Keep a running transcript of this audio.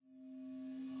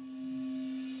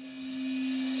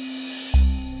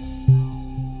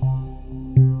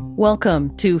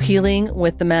Welcome to Healing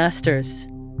with the Masters.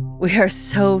 We are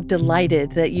so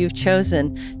delighted that you've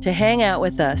chosen to hang out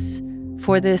with us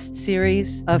for this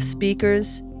series of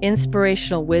speakers,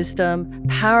 inspirational wisdom,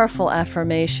 powerful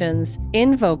affirmations,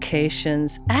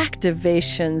 invocations,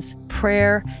 activations,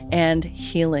 prayer, and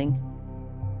healing.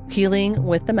 Healing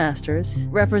with the Masters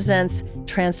represents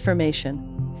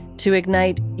transformation, to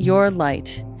ignite your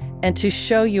light and to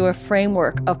show you a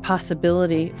framework of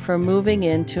possibility for moving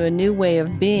into a new way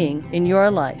of being in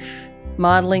your life,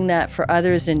 modeling that for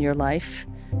others in your life,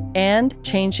 and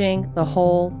changing the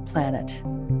whole planet.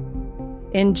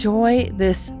 Enjoy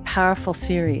this powerful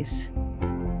series.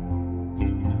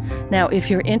 Now,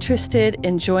 if you're interested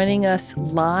in joining us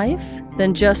live,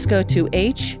 then just go to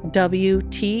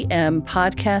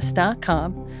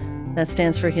hwtmpodcast.com. That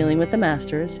stands for Healing with the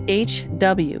Masters,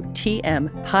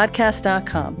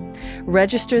 hwtmpodcast.com.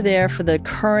 Register there for the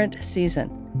current season.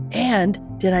 And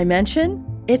did I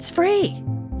mention? It's free.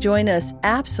 Join us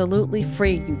absolutely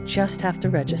free. You just have to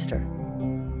register.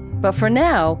 But for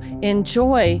now,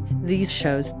 enjoy these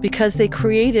shows because they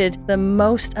created the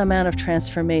most amount of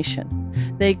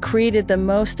transformation. They created the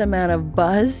most amount of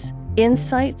buzz,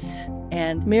 insights,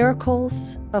 and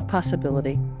miracles of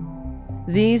possibility.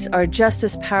 These are just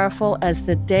as powerful as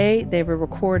the day they were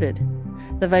recorded.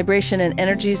 The vibration and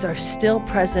energies are still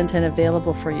present and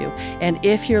available for you. And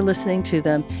if you're listening to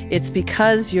them, it's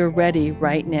because you're ready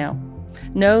right now.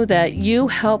 Know that you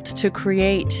helped to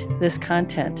create this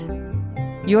content.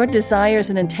 Your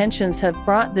desires and intentions have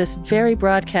brought this very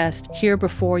broadcast here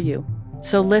before you.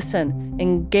 So listen,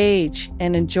 engage,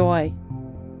 and enjoy.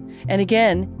 And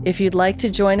again, if you'd like to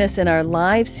join us in our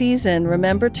live season,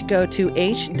 remember to go to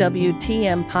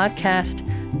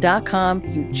hwtmpodcast.com.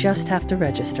 You just have to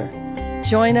register.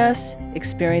 Join us,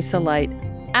 experience the light,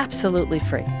 absolutely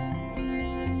free.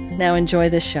 Now enjoy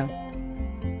this show.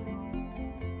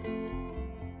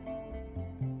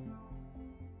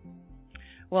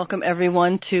 Welcome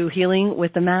everyone to Healing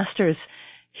with the Masters.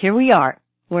 Here we are.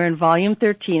 We're in volume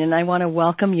 13, and I want to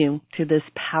welcome you to this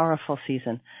powerful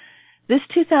season. This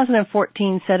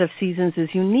 2014 set of seasons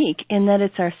is unique in that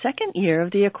it's our second year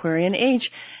of the Aquarian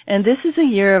age, and this is a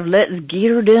year of let's get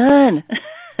her done.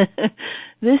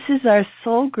 This is our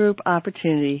soul group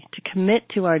opportunity to commit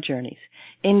to our journeys,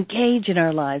 engage in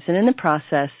our lives, and in the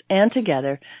process, and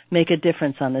together, make a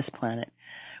difference on this planet.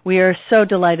 We are so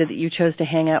delighted that you chose to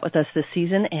hang out with us this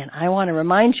season, and I want to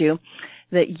remind you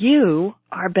that you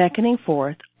are beckoning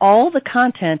forth all the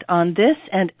content on this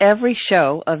and every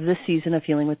show of this season of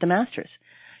Healing with the Masters.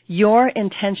 Your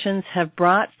intentions have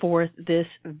brought forth this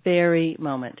very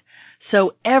moment.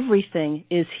 So everything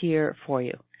is here for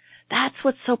you. That's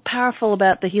what's so powerful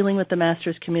about the Healing with the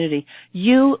Masters community.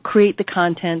 You create the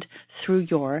content through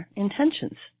your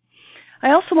intentions.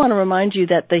 I also want to remind you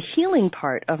that the healing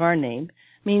part of our name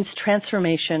means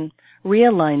transformation,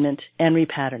 realignment, and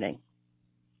repatterning.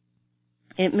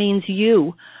 It means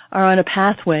you are on a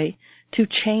pathway to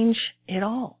change it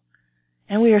all.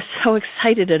 And we are so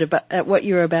excited at what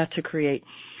you're about to create.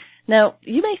 Now,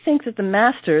 you may think that the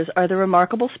masters are the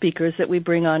remarkable speakers that we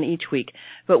bring on each week,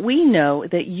 but we know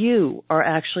that you are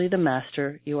actually the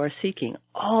master you are seeking.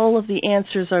 All of the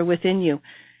answers are within you,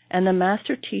 and the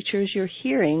master teachers you're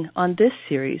hearing on this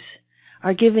series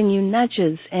are giving you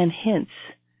nudges and hints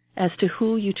as to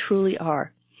who you truly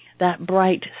are. That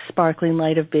bright, sparkling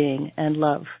light of being and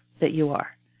love that you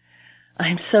are.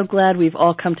 I'm so glad we've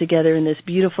all come together in this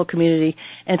beautiful community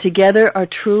and together are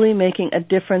truly making a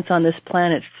difference on this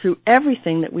planet through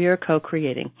everything that we are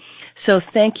co-creating. So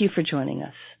thank you for joining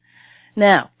us.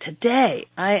 Now, today,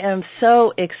 I am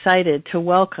so excited to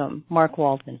welcome Mark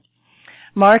Waldman.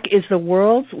 Mark is the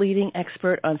world's leading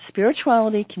expert on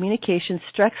spirituality, communication,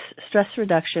 stress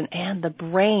reduction, and the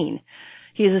brain.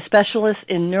 He is a specialist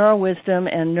in neurowisdom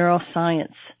and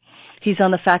neuroscience. He's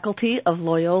on the faculty of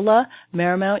Loyola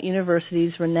Marymount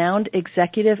University's renowned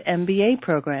executive MBA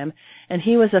program, and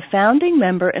he was a founding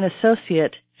member and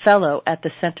associate fellow at the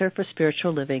Center for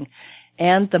Spiritual Living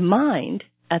and the Mind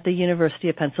at the University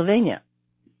of Pennsylvania.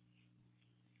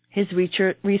 His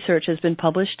research has been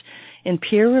published in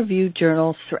peer-reviewed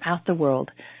journals throughout the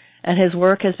world, and his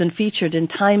work has been featured in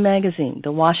Time Magazine,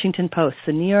 The Washington Post,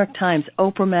 The New York Times,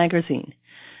 Oprah Magazine.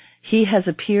 He has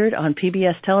appeared on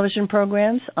PBS television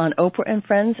programs, on Oprah and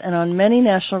Friends, and on many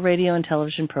national radio and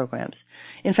television programs.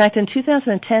 In fact, in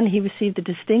 2010, he received the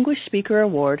Distinguished Speaker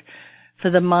Award for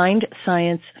the Mind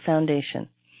Science Foundation.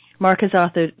 Mark has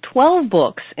authored 12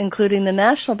 books, including the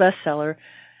national bestseller,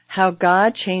 How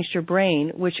God Changed Your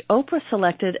Brain, which Oprah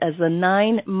selected as the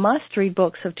 9 must-read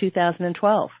books of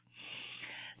 2012.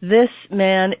 This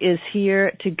man is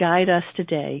here to guide us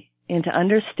today into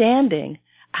understanding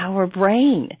our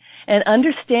brain and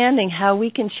understanding how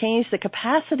we can change the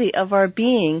capacity of our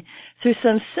being through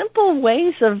some simple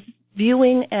ways of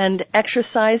viewing and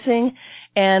exercising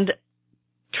and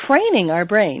training our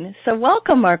brain. So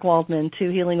welcome, Mark Waldman, to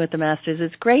Healing with the Masters.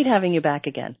 It's great having you back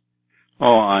again.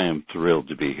 Oh, I am thrilled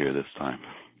to be here this time.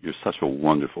 You're such a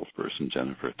wonderful person,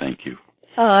 Jennifer. Thank you.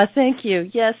 Thank you.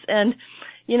 Yes, and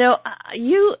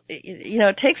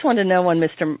it takes one to know one,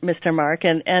 Mr. Mark,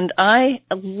 and I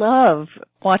love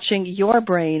watching your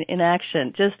brain in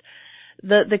action. Just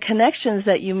the connections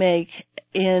that you make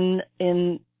in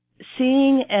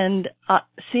seeing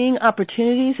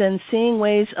opportunities and seeing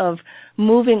ways of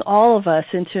moving all of us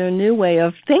into a new way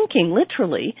of thinking,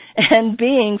 literally, and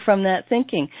being from that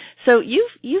thinking. So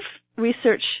your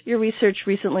research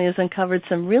recently has uncovered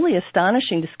some really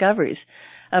astonishing discoveries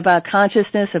about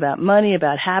consciousness, about money,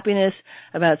 about happiness,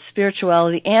 about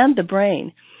spirituality, and the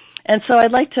brain. And so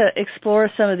I'd like to explore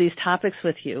some of these topics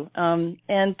with you.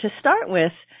 And to start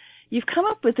with, you've come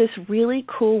up with this really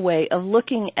cool way of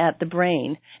looking at the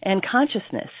brain and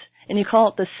consciousness, and you call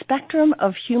it the spectrum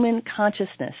of human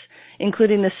consciousness,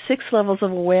 including the 6 levels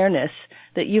of awareness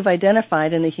that you've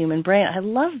identified in the human brain. I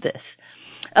love this.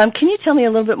 Can you tell me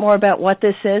a little bit more about what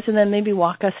this is, and then maybe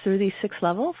walk us through these 6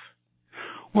 levels?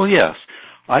 Well, yes.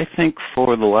 I think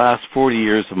for the last 40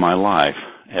 years of my life,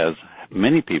 as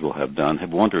many people have done, have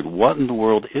wondered, what in the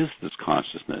world is this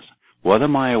consciousness? What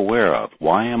am I aware of?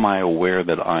 Why am I aware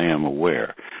that I am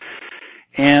aware?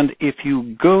 And if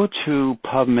you go to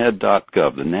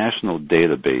PubMed.gov, the national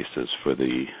databases for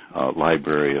the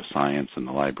Library of Science and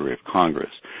the Library of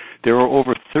Congress, there are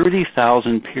over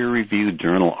 30,000 peer-reviewed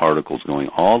journal articles going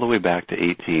all the way back to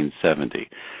 1870,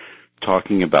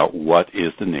 talking about what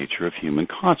is the nature of human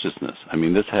consciousness. I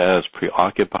mean, this has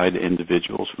preoccupied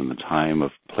individuals from the time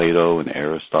of Plato and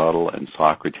Aristotle and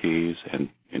Socrates, and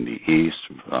in the East,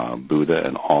 Buddha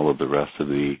and all of the rest of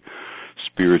the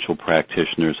spiritual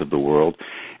practitioners of the world,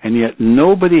 and yet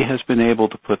nobody has been able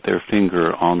to put their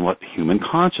finger on what human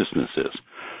consciousness is,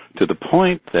 to the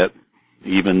point that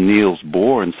even Niels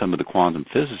Bohr and some of the quantum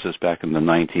physicists back in the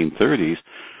 1930s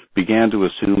began to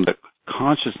assume that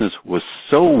consciousness was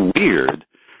so weird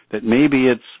that maybe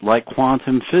it's like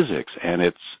quantum physics and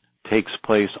it takes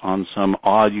place on some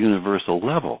odd universal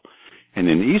level. And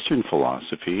in Eastern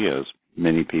philosophy, as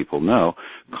many people know,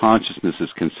 consciousness is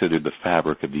considered the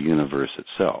fabric of the universe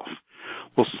itself.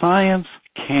 Well, science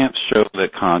can't show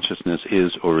that consciousness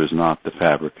is or is not the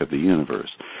fabric of the universe,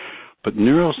 but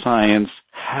neuroscience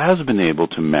has been able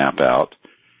to map out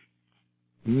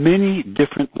many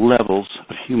different levels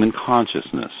of human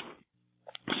consciousness.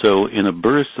 So in a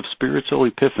burst of spiritual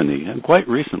epiphany, and quite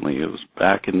recently, it was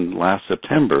back in last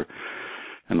September,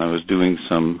 and I was doing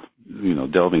some,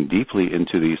 delving deeply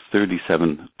into these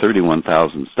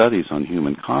 31,000 studies on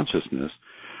human consciousness,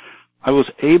 I was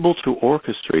able to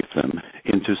orchestrate them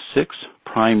into 6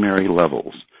 primary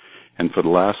levels. And for the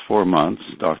last 4 months,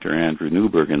 Dr. Andrew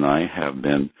Newberg and I have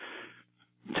been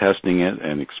testing it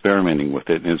and experimenting with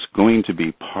it, and it's going to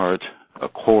be a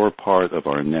core part of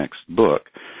our next book,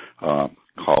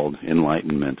 called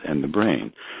Enlightenment and the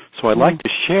Brain. So I'd like to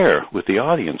share with the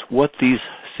audience what these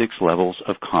 6 levels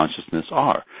of consciousness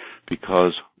are,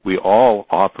 because we all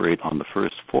operate on the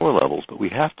first 4 levels, but we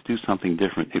have to do something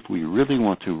different if we really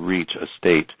want to reach a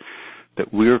state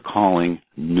that we're calling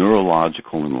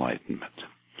neurological enlightenment.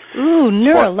 Ooh,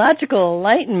 neurological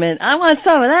enlightenment. I want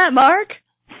some of that, Mark.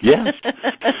 Yes.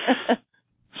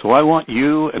 So I want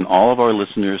you and all of our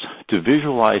listeners to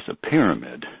visualize a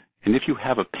pyramid. And if you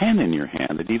have a pen in your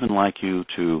hand, I'd even like you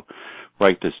to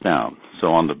write this down. So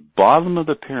on the bottom of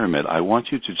the pyramid, I want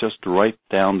you to just write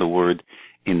down the word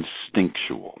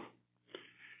instinctual.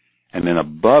 And then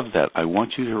above that, I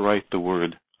want you to write the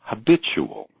word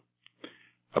habitual.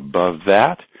 Above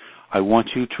that, I want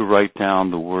you to write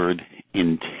down the word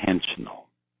intentional.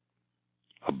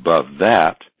 Above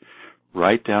that,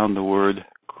 write down the word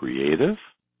creative.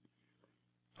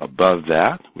 Above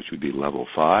that, which would be level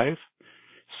 5,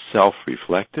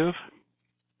 self-reflective.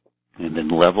 And then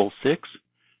level 6,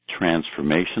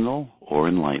 transformational or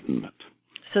enlightenment.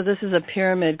 So this is a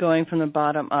pyramid going from the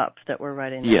bottom up that we're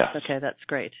writing this. Yes. Okay, that's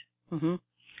great. Mm-hmm.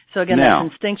 So again, that's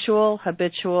instinctual,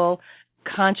 habitual,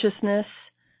 consciousness.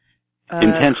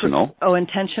 Intentional.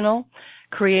 Intentional,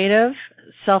 creative,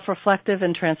 self-reflective,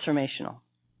 and transformational.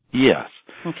 Yes.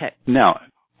 Okay. Now,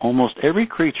 almost every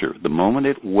creature, the moment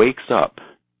it wakes up,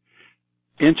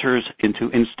 enters into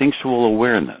instinctual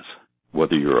awareness.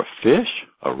 Whether you're a fish,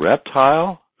 a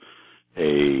reptile,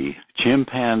 a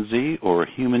chimpanzee, or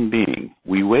a human being,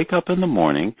 we wake up in the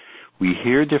morning, we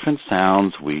hear different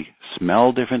sounds, we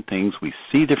smell different things, we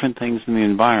see different things in the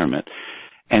environment,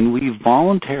 And we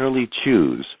voluntarily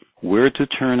choose where to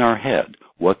turn our head,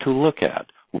 what to look at,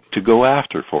 to go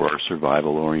after for our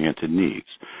survival-oriented needs.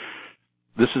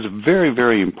 This is very,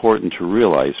 very important to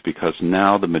realize because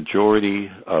now the majority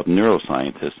of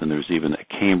neuroscientists, and there's even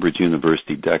a Cambridge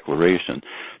University declaration,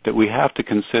 that we have to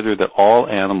consider that all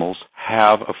animals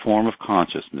have a form of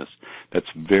consciousness that's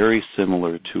very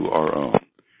similar to our own.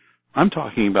 I'm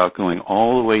talking about going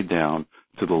all the way down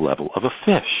to the level of a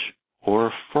fish or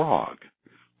a frog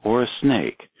or a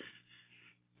snake.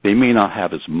 They may not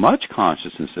have as much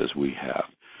consciousness as we have,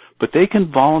 but they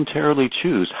can voluntarily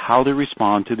choose how to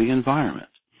respond to the environment.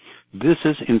 This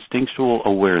is instinctual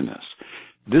awareness.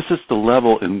 This is the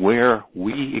level in where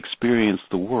we experience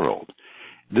the world.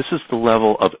 This is the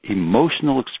level of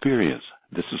emotional experience.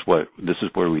 This is where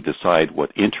we decide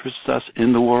what interests us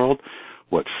in the world,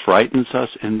 what frightens us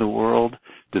in the world.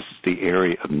 This is the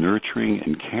area of nurturing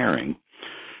and caring.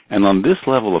 And on this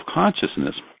level of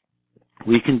consciousness,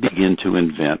 we can begin to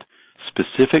invent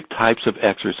specific types of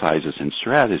exercises and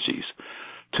strategies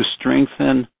to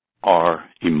strengthen our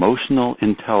emotional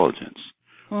intelligence.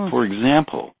 For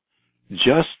example,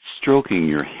 just stroking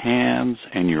your hands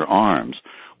and your arms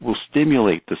will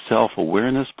stimulate the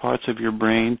self-awareness parts of your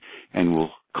brain and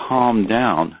will calm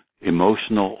down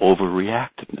emotional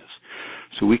overreactiveness.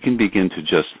 So we can begin to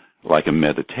just, like a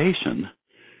meditation,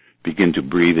 begin to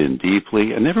breathe in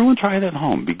deeply. And everyone try it at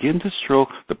home. Begin to stroke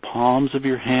the palms of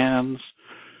your hands,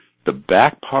 the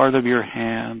back part of your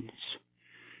hands,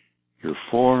 your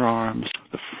forearms,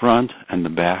 the front and the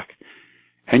back.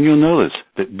 And you'll notice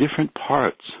that different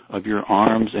parts of your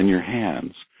arms and your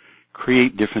hands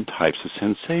create different types of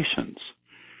sensations.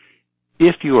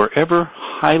 If you are ever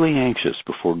highly anxious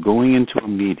before going into a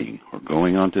meeting or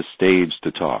going onto stage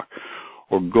to talk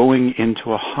or going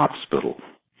into a hospital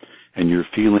and you're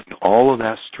feeling all of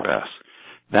that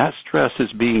stress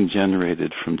is being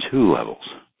generated from two levels.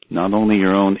 Not only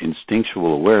your own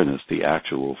instinctual awareness, the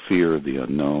actual fear of the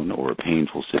unknown or a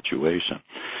painful situation,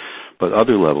 but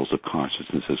other levels of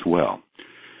consciousness as well.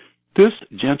 This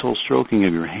gentle stroking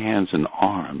of your hands and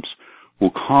arms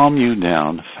will calm you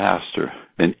down faster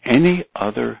than any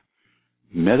other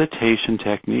meditation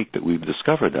technique that we've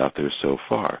discovered out there so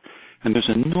far. And there's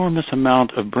an enormous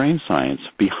amount of brain science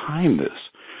behind this.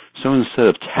 So instead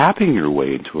of tapping your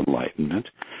way into enlightenment,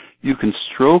 you can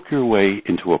stroke your way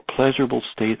into a pleasurable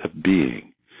state of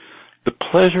being. The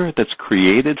pleasure that's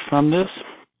created from this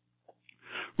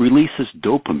releases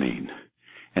dopamine,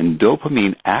 and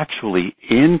dopamine actually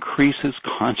increases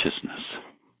consciousness.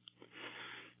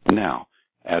 Now,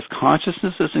 as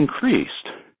consciousness is increased,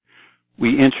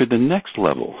 we enter the next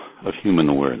level of human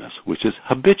awareness, which is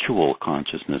habitual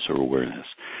consciousness or awareness.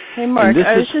 Hey, Mark,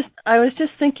 I was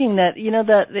just thinking that,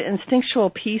 that the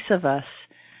instinctual piece of us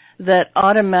that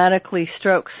automatically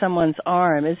strokes someone's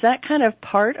arm, is that kind of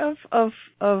part of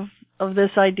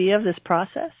this idea, of this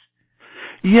process?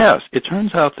 Yes. It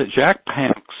turns out that Jacques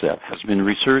Panksepp has been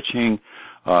researching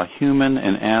human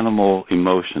and animal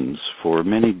emotions for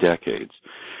many decades.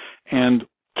 And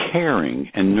caring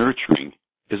and nurturing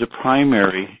is a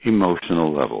primary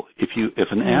emotional level.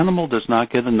 If an animal does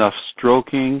not get enough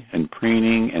stroking and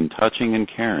preening and touching and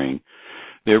caring,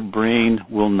 their brain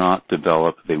will not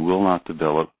develop. They will not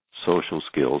develop social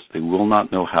skills. They will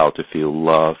not know how to feel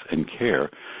love and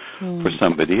care for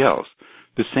somebody else.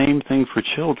 The same thing for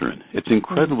children. It's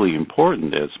incredibly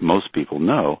important, as most people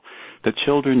know, that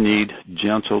children need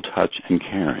gentle touch and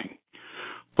caring.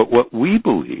 But what we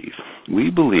believe,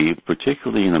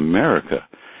 particularly in America,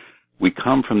 we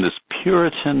come from this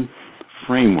Puritan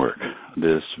framework,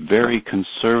 this very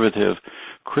conservative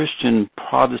Christian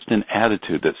Protestant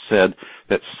attitude that said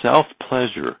that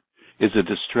self-pleasure is a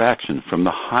distraction from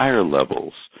the higher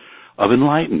levels of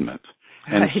enlightenment.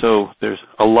 And so there's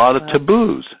a lot of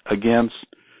taboos against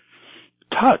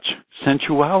touch,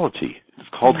 sensuality. It's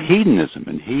called hedonism,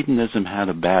 and hedonism had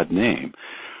a bad name.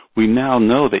 We now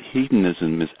know that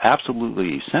hedonism is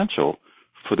absolutely essential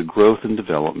for the growth and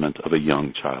development of a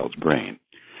young child's brain.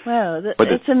 Wow,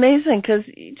 it's amazing, because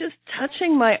just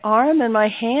touching my arm and my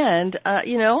hand,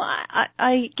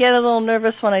 I get a little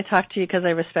nervous when I talk to you because I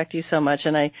respect you so much,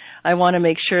 and I want to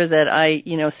make sure that I,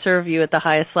 serve you at the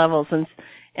highest levels.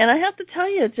 And I have to tell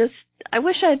you, I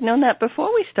wish I had known that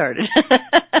before we started.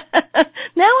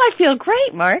 Now I feel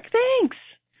great, Mark. Thanks.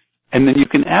 And then you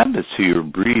can add this to your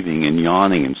breathing and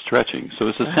yawning and stretching. So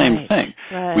it's the same thing.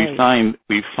 Right.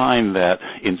 We find that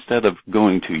instead of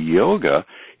going to yoga,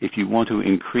 if you want to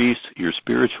increase your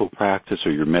spiritual practice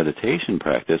or your meditation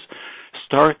practice,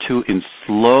 start to, in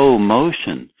slow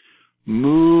motion,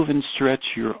 move and stretch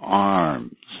your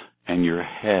arms and your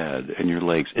head and your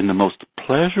legs in the most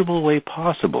pleasurable way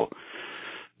possible.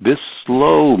 This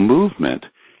slow movement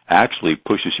actually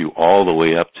pushes you all the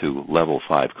way up to level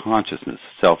 5 consciousness,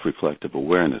 self-reflective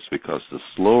awareness, because the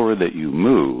slower that you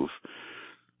move,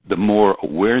 the more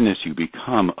awareness you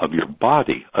become of your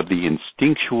body, of the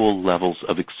instinctual levels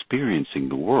of experiencing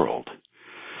the world.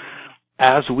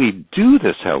 As we do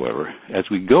this, however, as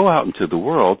we go out into the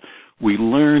world, we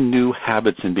learn new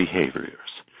habits and behaviors.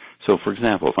 So, for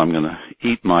example, if I'm going to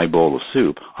eat my bowl of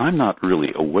soup, I'm not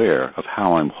really aware of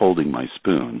how I'm holding my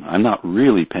spoon. I'm not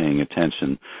really paying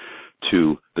attention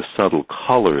to the subtle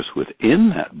colors within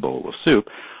that bowl of soup.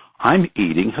 I'm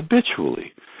eating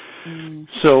habitually.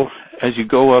 So, as you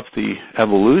go up the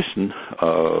evolution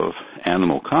of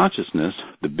animal consciousness,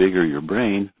 the bigger your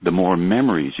brain, the more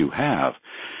memories you have.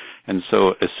 And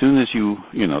so as soon as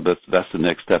that's the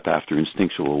next step after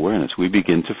instinctual awareness, we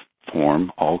begin to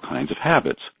form all kinds of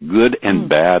habits, good and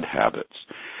bad habits.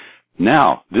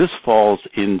 Now, this falls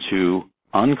into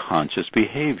unconscious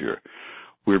behavior.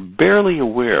 We're barely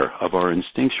aware of our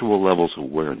instinctual levels of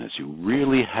awareness. You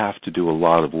really have to do a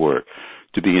lot of work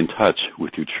to be in touch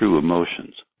with your true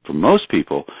emotions. For most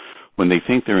people, when they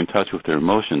think they're in touch with their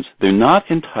emotions, they're not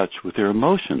in touch with their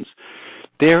emotions.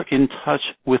 They're in touch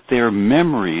with their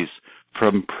memories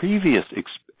from previous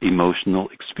emotional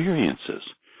experiences.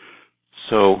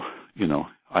 So,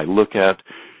 I look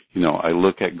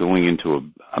at going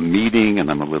into a meeting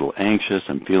and I'm a little anxious,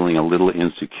 I'm feeling a little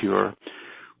insecure.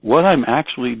 What I'm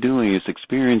actually doing is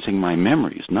experiencing my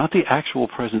memories, not the actual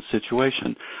present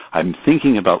situation. I'm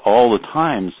thinking about all the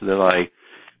times that I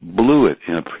blew it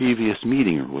in a previous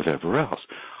meeting or whatever else.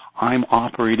 I'm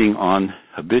operating on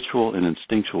habitual and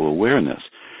instinctual awareness,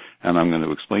 and I'm going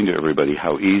to explain to everybody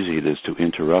how easy it is to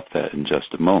interrupt that in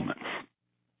just a moment.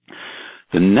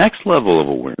 The next level of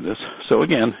awareness, so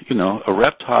again, a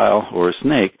reptile or a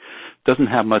snake doesn't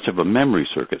have much of a memory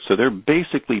circuit, so they're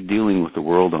basically dealing with the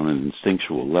world on an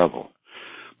instinctual level.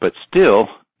 But still,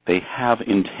 they have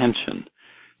intention.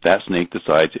 That snake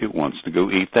decides it wants to go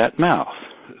eat that mouse.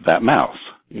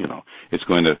 It's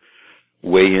going to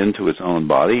weigh into its own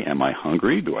body. Am I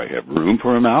hungry? Do I have room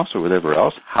for a mouse or whatever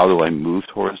else? How do I move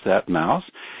towards that mouse?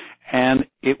 And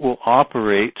it will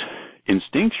operate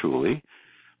instinctually,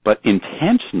 but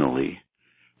intentionally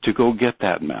to go get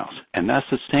that mouse. And that's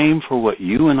the same for what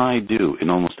you and I do in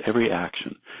almost every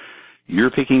action. You're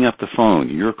picking up the phone.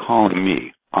 You're calling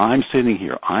me. I'm sitting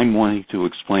here. I'm wanting to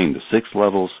explain the 6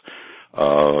 levels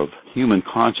of human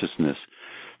consciousness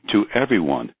to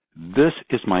everyone. This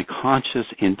is my conscious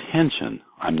intention.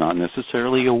 I'm not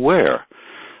necessarily aware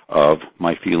of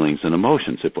my feelings and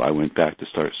emotions. If I went back to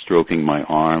start stroking my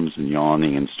arms and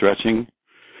yawning and stretching,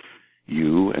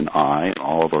 you and I and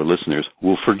all of our listeners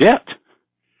will forget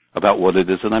about what it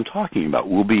is that I'm talking about.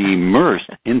 We'll be immersed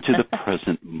into the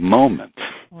present moment.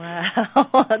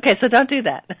 Wow. Okay, so don't do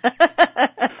that.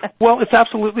 Well, it's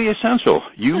absolutely essential.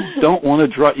 You don't want to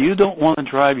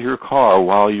drive your car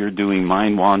while you're doing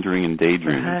mind wandering and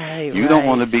daydreaming. Right, you don't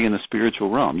want to be in the spiritual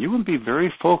realm. You want to be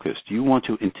very focused. You want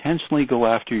to intentionally go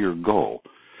after your goal.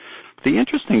 The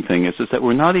interesting thing is that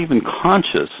we're not even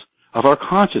conscious of our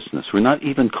consciousness. We're not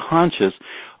even conscious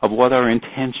of what our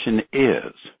intention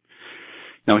is.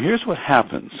 Now, here's what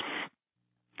happens.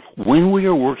 When we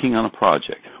are working on a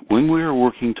project, when we are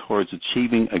working towards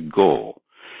achieving a goal,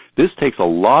 this takes a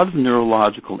lot of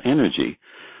neurological energy,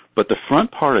 but the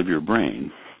front part of your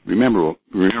brain, remember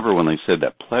when I said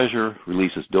that pleasure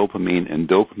releases dopamine, and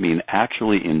dopamine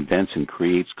actually invents and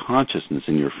creates consciousness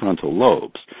in your frontal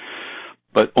lobes.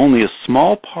 But only a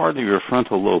small part of your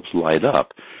frontal lobes light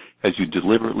up as you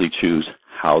deliberately choose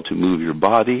how to move your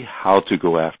body, how to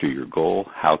go after your goal,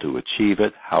 how to achieve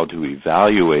it, how to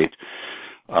evaluate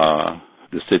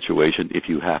the situation if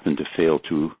you fail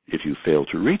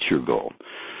to reach your goal.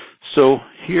 So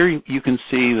here you can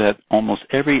see that almost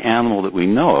every animal that we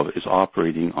know of is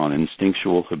operating on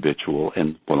instinctual, habitual,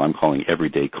 and what I'm calling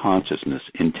everyday consciousness,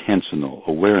 intentional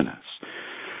awareness.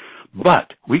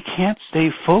 But we can't stay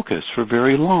focused for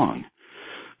very long.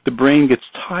 The brain gets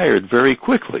tired very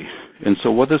quickly. And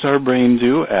so what does our brain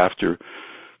do after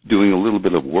doing a little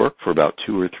bit of work for about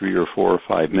 2 or 3 or 4 or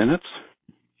 5 minutes?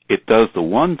 It does the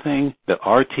one thing that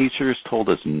our teachers told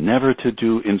us never to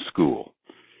do in school.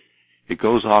 It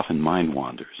goes off and mind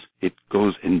wanders. It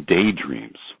goes in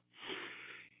daydreams.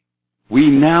 We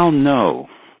now know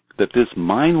that this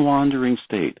mind-wandering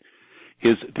state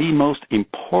is the most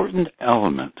important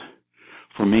element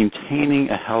for maintaining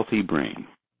a healthy brain.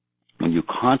 When you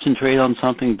concentrate on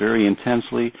something very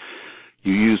intensely,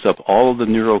 you use up all of the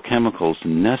neurochemicals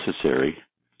necessary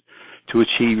to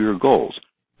achieve your goals.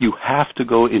 You have to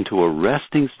go into a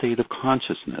resting state of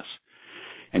consciousness.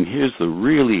 And here's the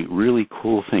really, really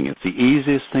cool thing. It's the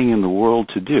easiest thing in the world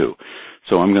to do.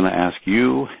 So I'm going to ask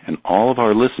you and all of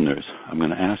our listeners, I'm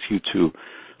going to ask you to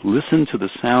listen to the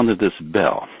sound of this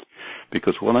bell.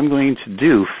 Because what I'm going to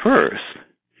do first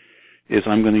is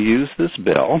I'm going to use this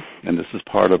bell, and this is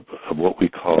part of what we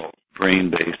call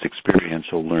brain-based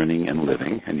experiential learning and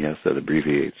living, and yes, that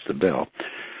abbreviates the bell.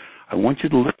 I want you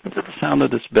to listen to the sound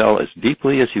of this bell as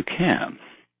deeply as you can.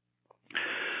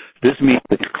 This means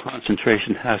that your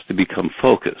concentration has to become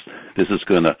focused. This is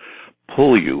going to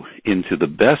pull you into the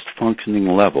best functioning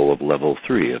level of level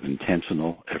 3 of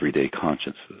intentional everyday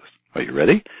consciousness. Are you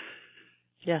ready?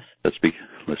 Yes. Let's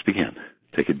begin.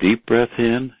 Take a deep breath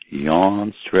in,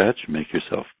 yawn, stretch, make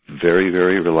yourself very,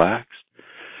 very relaxed.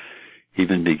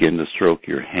 Even begin to stroke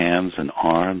your hands and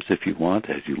arms if you want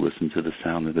as you listen to the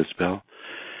sound of this bell.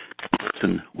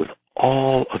 Listen with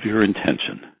all of your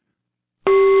intention.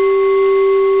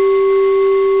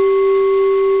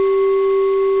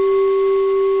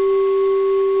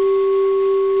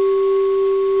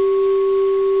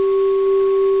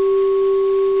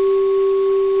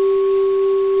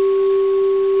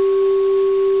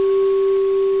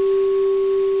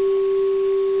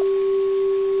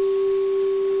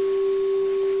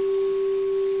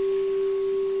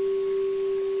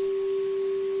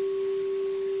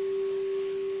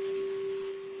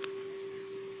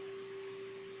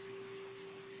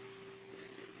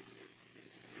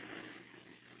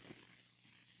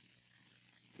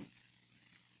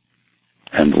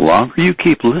 And the longer you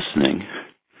keep listening,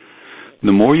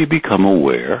 the more you become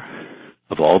aware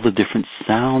of all the different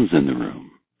sounds in the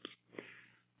room.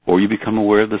 Or you become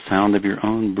aware of the sound of your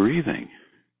own breathing.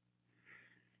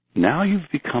 Now you've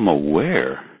become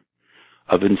aware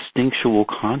of instinctual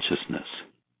consciousness.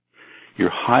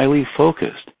 You're highly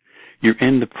focused. You're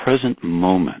in the present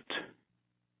moment.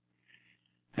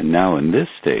 And now in this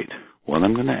state, what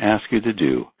I'm going to ask you to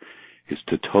do is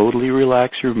to totally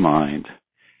relax your mind.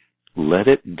 Let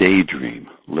it daydream.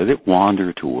 Let it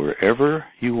wander to wherever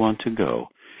you want to go.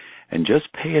 And just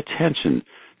pay attention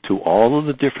to all of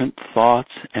the different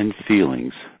thoughts and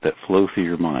feelings that flow through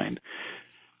your mind.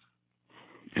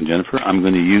 And Jennifer, I'm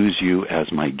going to use you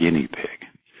as my guinea pig.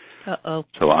 Uh-oh.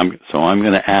 So I'm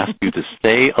going to ask you to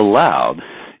say aloud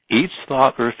each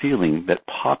thought or feeling that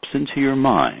pops into your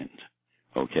mind.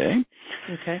 Okay?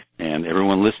 Okay. And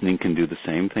everyone listening can do the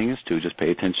same thing as too. Just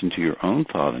pay attention to your own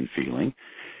thought and feeling.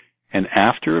 And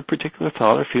after a particular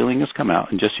thought or feeling has come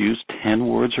out, and just use 10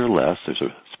 words or less, there's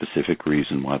a specific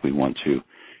reason why we want to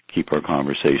keep our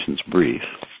conversations brief.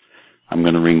 I'm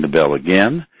going to ring the bell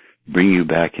again, bring you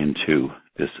back into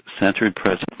this centered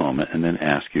present moment, and then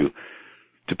ask you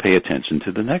to pay attention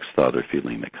to the next thought or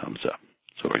feeling that comes up.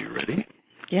 So are you ready?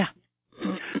 Yeah.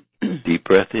 Deep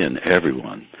breath in,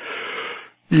 everyone.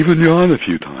 Even yawn a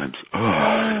few times.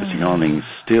 Because yawning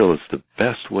still is the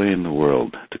best way in the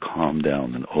world to calm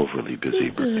down an overly busy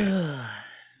brain.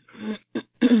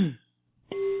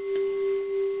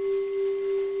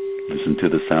 Listen to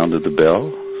the sound of the bell.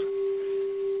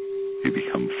 You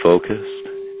become focused,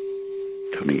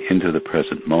 coming into the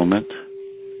present moment.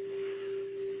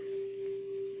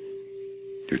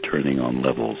 You're turning on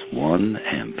levels 1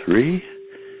 and 3.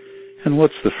 And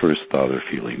what's the first thought or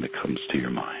feeling that comes to your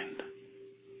mind?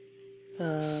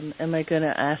 Am I going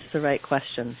to ask the right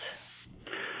questions?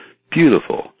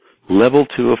 Beautiful. Level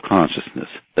 2 of consciousness.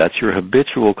 That's your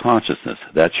habitual consciousness.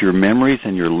 That's your memories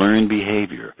and your learned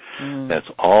behavior. That's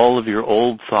all of your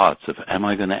old thoughts of, am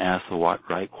I going to ask the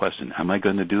right question? Am I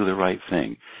going to do the right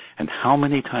thing? And how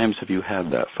many times have you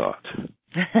had that thought?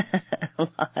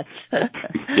 Lots.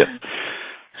 Yes.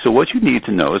 So what you need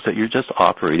to know is that you're just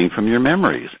operating from your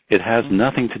memories. It has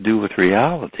nothing to do with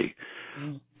reality.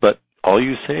 But all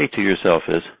you say to yourself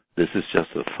is, this is just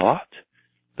a thought.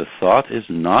 The thought is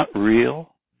not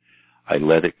real. I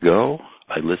let it go.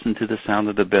 I listen to the sound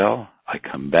of the bell. I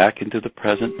come back into the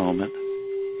present moment.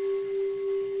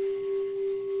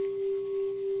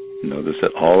 Notice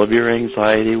that all of your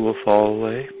anxiety will fall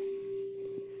away.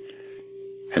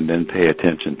 And then pay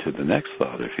attention to the next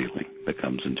thought or feeling that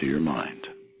comes into your mind.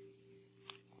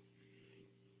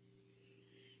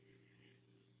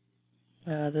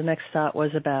 The next thought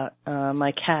was about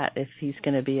my cat, if he's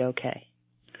going to be okay.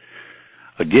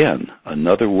 Again,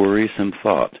 another worrisome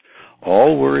thought.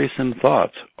 All worrisome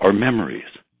thoughts are memories.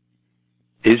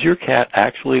 Is your cat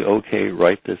actually okay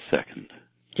right this second?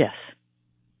 Yes.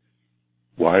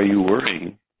 Why are you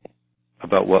worrying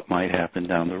about what might happen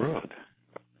down the road?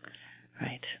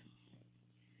 Right.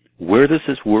 Where does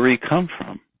this worry come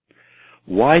from?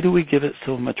 Why do we give it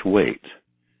so much weight?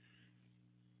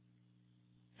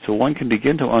 So one can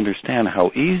begin to understand how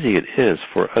easy it is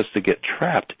for us to get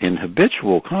trapped in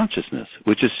habitual consciousness,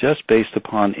 which is just based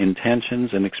upon intentions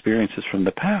and experiences from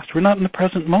the past. We're not in the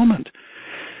present moment.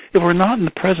 If we're not in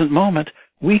the present moment,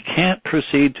 we can't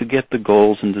proceed to get the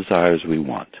goals and desires we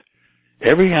want.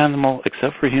 Every animal,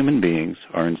 except for human beings,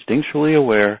 are instinctually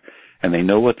aware, and they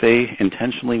know what they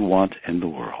intentionally want in the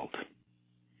world.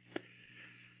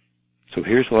 So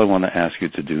here's what I want to ask you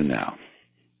to do now.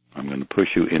 I'm going to push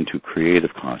you into creative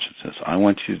consciousness. I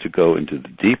want you to go into the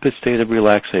deepest state of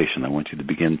relaxation. I want you to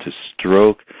begin to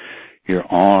stroke your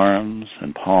arms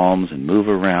and palms and move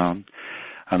around.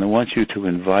 And I want you to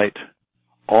invite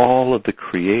all of the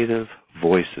creative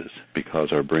voices, because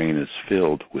our brain is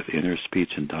filled with inner speech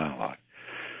and dialogue,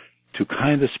 to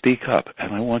kind of speak up.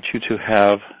 And I want you to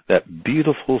have that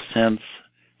beautiful sense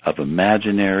of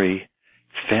imaginary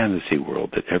fantasy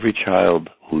world that every child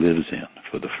lives in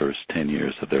for the first 10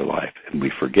 years of their life. And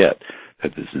we forget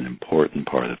that this is an important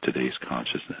part of today's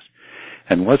consciousness.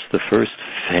 And what's the first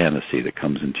fantasy that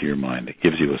comes into your mind that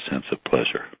gives you a sense of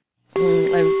pleasure?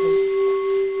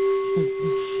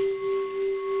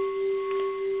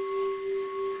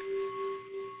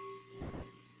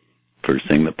 First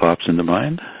thing that pops into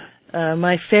mind?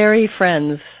 My fairy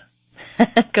friends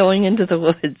going into the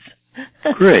woods.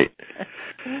 Great.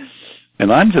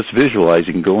 And I'm just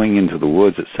visualizing going into the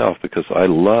woods itself because I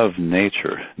love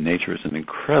nature. Nature is an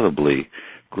incredibly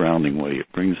grounding way.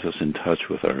 It brings us in touch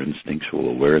with our instinctual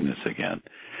awareness again.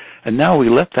 And now we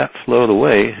let that float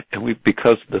away, and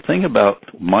because the thing about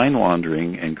mind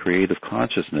wandering and creative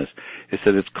consciousness is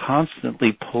that it's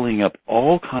constantly pulling up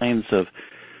all kinds of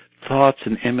thoughts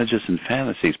and images and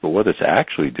fantasies, but what it's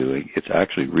actually doing, it's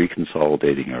actually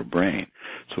reconsolidating our brain.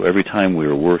 So every time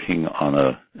we're working on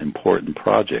an important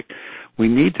project, we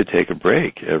need to take a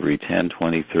break every 10,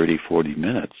 20, 30, 40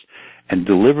 minutes and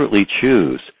deliberately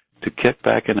choose to kick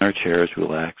back in our chairs,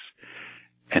 relax,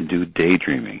 and do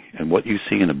daydreaming. And what you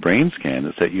see in a brain scan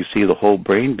is that you see the whole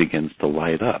brain begins to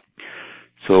light up.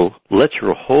 So let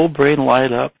your whole brain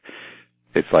light up.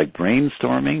 It's like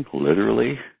brainstorming,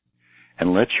 literally,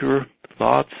 and let your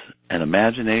thoughts and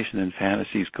imagination and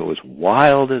fantasies go as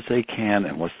wild as they can.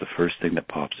 And what's the first thing that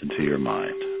pops into your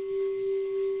mind?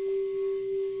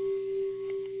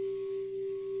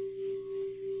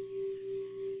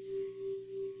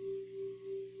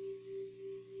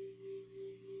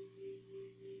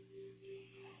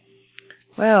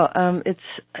 Well,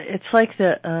 it's like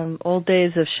the old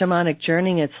days of shamanic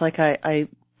journeying. It's like I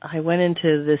went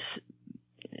into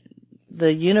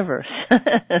the universe, and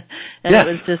yes.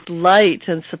 It was just light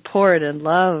and support and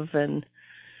love, and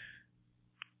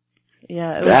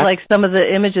it was like some of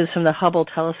the images from the Hubble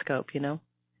telescope, you know.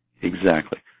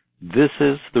 Exactly. This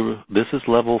is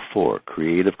level 4,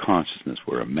 creative consciousness,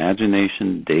 where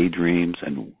imagination, daydreams,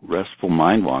 and restful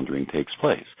mind wandering takes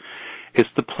place. It's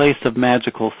the place of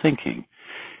magical thinking.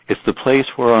 It's the place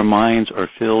where our minds are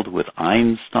filled with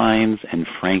Einsteins and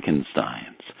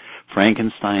Frankensteins.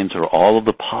 Frankensteins are all of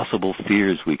the possible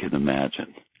fears we can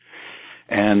imagine.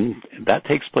 And that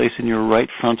takes place in your right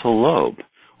frontal lobe.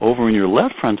 Over in your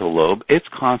left frontal lobe, it's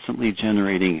constantly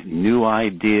generating new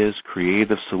ideas,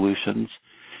 creative solutions.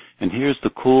 And here's the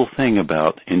cool thing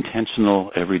about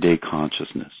intentional everyday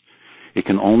consciousness. It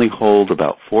can only hold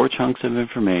about 4 chunks of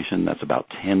information, that's about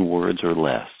 10 words or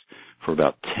less, for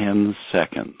about 10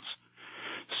 seconds.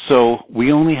 So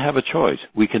we only have a choice.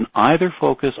 We can either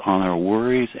focus on our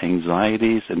worries,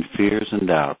 anxieties, and fears and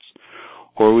doubts,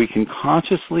 or we can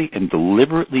consciously and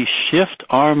deliberately shift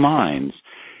our minds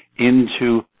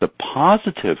into the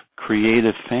positive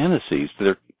creative fantasies that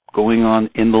are going on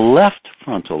in the left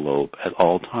frontal lobe at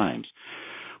all times.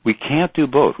 We can't do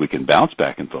both. We can bounce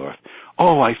back and forth.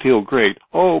 Oh, I feel great.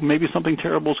 Oh, maybe something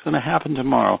terrible is going to happen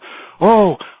tomorrow.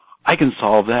 Oh, I can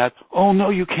solve that. Oh, no,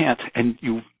 you can't. And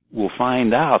you will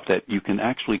find out that you can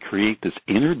actually create this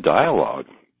inner dialogue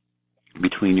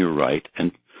between your right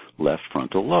and left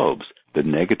frontal lobes. The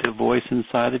negative voice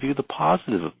inside of you, the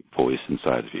positive voice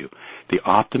inside of you, the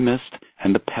optimist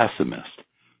and the pessimist,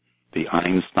 the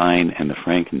Einstein and the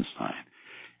Frankenstein.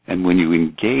 And when you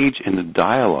engage in the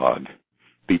dialogue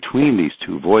between these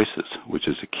two voices, which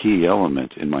is a key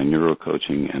element in my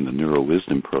neurocoaching and the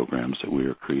neurowisdom programs that we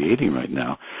are creating right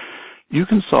now, you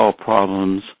can solve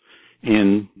problems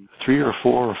in 3 or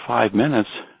 4 or 5 minutes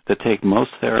that take most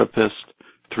therapists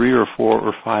 3 or 4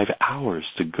 or 5 hours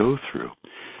to go through.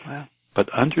 Wow. But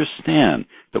understand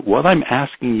that what I'm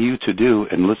asking you to do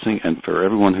and listening, and for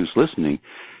everyone who's listening,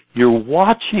 you're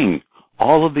watching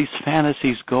all of these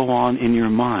fantasies go on in your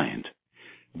mind.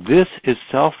 This is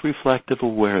self-reflective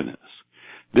awareness.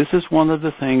 This is one of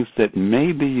the things that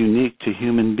may be unique to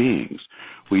human beings.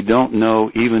 We don't know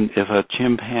even if a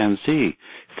chimpanzee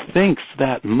thinks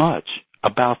that much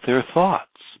about their thoughts.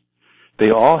 They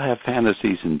all have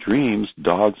fantasies and dreams.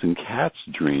 Dogs and cats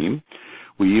dream.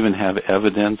 We even have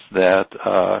evidence that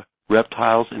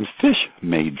reptiles and fish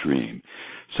may dream.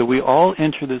 So we all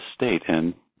enter this state,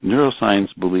 and neuroscience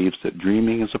believes that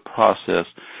dreaming is a process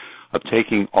of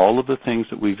taking all of the things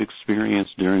that we've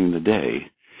experienced during the day,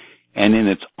 and in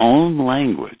its own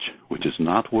language, which is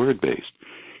not word-based,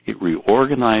 it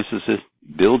reorganizes it,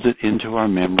 builds it into our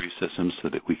memory system so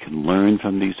that we can learn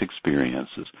from these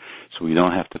experiences, so we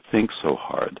don't have to think so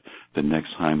hard the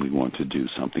next time we want to do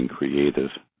something creative,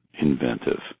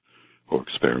 inventive, or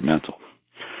experimental.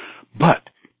 But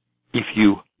if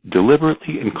you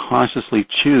deliberately and consciously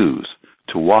choose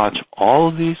to watch all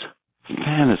of these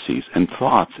fantasies and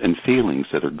thoughts and feelings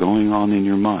that are going on in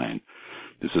your mind,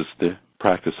 this is the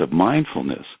practice of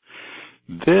mindfulness.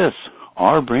 This,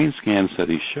 our brain scan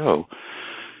studies show,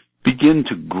 begin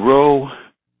to grow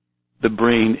the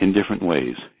brain in different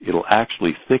ways. It'll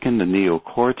actually thicken the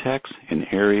neocortex in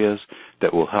areas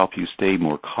that will help you stay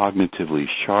more cognitively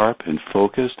sharp and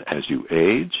focused as you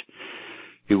age.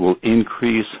 It will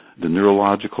increase the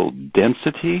neurological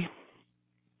density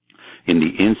in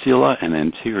the insula and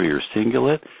anterior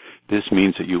cingulate. This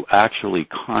means that you actually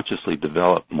consciously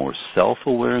develop more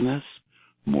self-awareness,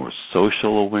 more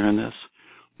social awareness,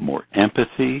 more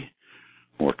empathy,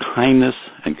 more kindness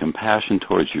and compassion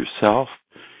towards yourself,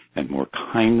 and more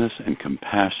kindness and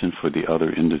compassion for the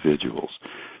other individuals.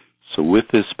 So with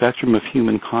this spectrum of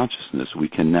human consciousness, we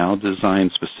can now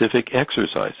design specific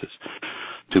exercises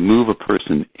to move a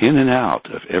person in and out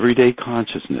of everyday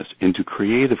consciousness into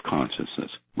creative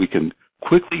consciousness. We can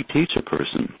quickly teach a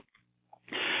person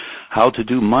how to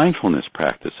do mindfulness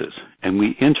practices, and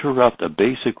we interrupt a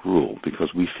basic rule because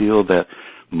we feel that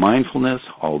mindfulness,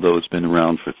 although it's been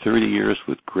around for 30 years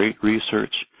with great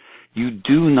research, you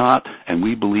do not, and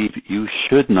we believe you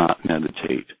should not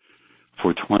meditate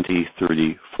for 20,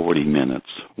 30, 40 minutes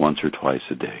once or twice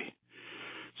a day.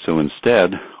 So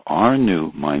instead, our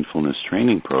new mindfulness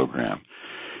training program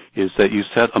is that you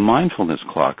set a mindfulness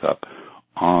clock up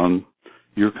on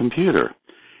your computer,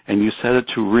 and you set it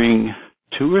to ring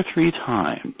 2 or 3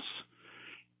 times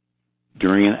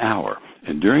during an hour.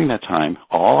 And during that time,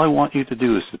 all I want you to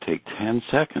do is to take 10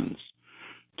 seconds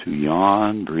to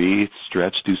yawn, breathe,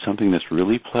 stretch, do something that's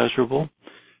really pleasurable.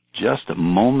 Just a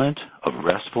moment of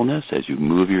restfulness as you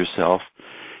move yourself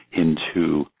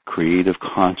into creative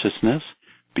consciousness.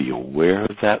 Be aware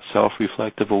of that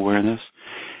self-reflective awareness.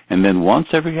 And then once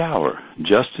every hour,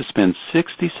 just to spend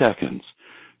 60 seconds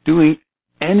doing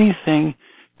anything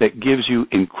that gives you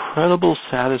incredible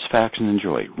satisfaction and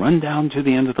joy. Run down to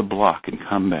the end of the block and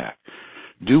come back.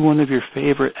 Do one of your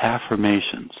favorite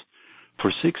affirmations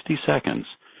for 60 seconds.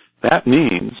 That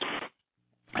means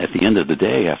at the end of the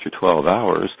day, after 12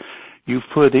 hours, you've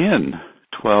put in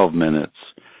 12 minutes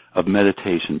of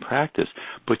meditation practice,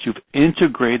 but you've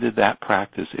integrated that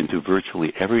practice into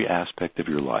virtually every aspect of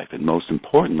your life, and most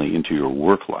importantly, into your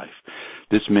work life.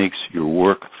 This makes your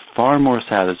work far more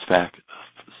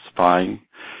satisfying.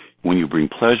 When you bring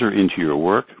pleasure into your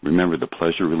work, remember the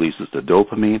pleasure releases the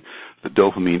dopamine. The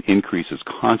dopamine increases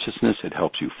consciousness. It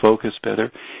helps you focus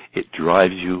better. It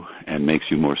drives you and makes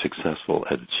you more successful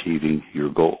at achieving your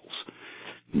goals.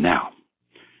 Now,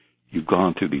 you've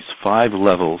gone through these 5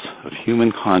 levels of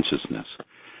human consciousness.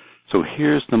 So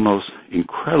here's the most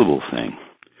incredible thing.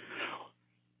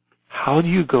 How do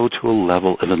you go to a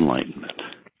level of enlightenment?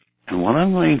 And what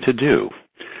I'm going to do,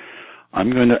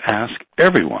 I'm going to ask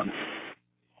everyone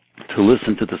to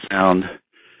listen to the sound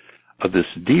of this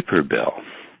deeper bell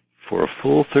for a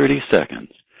full 30 seconds.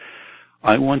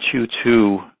 I want you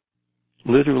to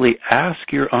literally ask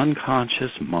your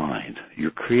unconscious mind,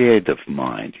 your creative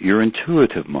mind, your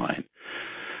intuitive mind,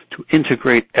 to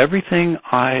integrate everything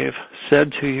I've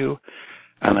said to you,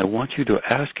 and I want you to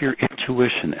ask your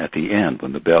intuition at the end,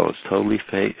 when the bell is totally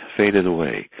faded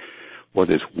away, what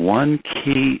is one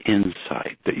key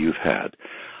insight that you've had.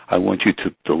 I want you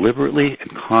to deliberately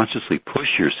and consciously push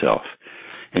yourself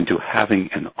into having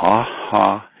an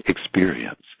aha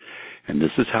experience. And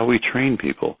this is how we train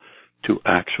people to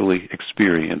actually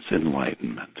experience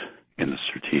enlightenment in a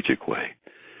strategic way.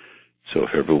 So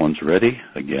if everyone's ready,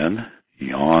 again,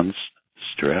 yawn,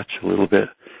 stretch a little bit,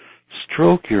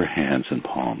 stroke your hands and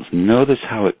palms. Notice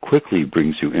how it quickly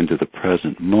brings you into the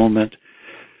present moment.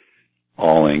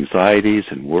 All anxieties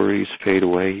and worries fade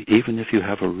away, even if you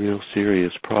have a real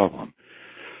serious problem.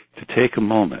 To take a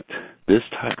moment, this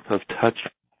type of touch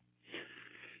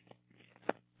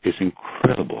is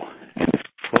incredible. And if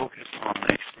you focus on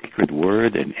a sacred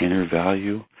word, an inner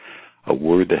value, a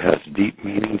word that has deep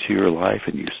meaning to your life, life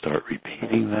and you start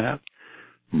repeating that,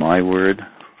 my word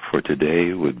for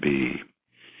today would be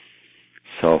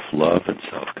self-love and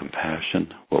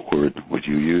self-compassion. What word would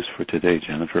you use for today,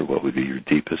 Jennifer? What would be your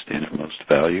deepest, innermost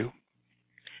value?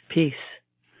 Peace.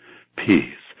 Peace.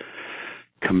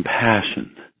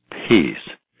 Compassion. Peace.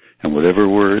 And whatever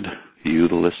word you,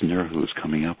 the listener, who is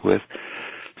coming up with,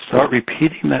 start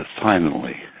repeating that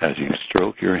silently as you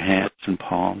stroke your hands and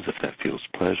palms, if that feels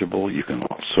pleasurable. You can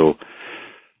also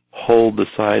hold the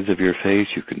sides of your face.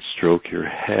 You can stroke your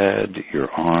head,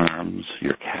 your arms,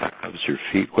 your calves, your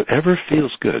feet, whatever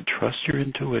feels good. Trust your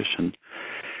intuition.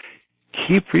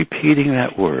 Keep repeating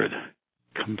that word.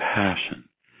 Compassion,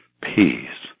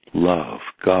 peace, love,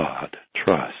 God,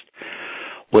 trust.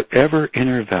 Whatever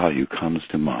inner value comes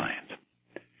to mind.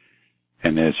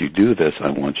 And as you do this, I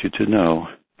want you to know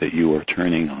that you are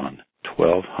turning on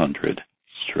 1,200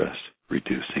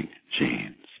 stress-reducing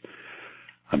genes.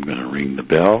 I'm going to ring the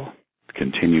bell,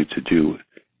 continue to do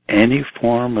any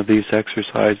form of these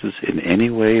exercises in any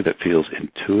way that feels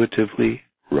intuitively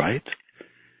right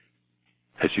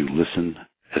as you listen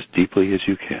as deeply as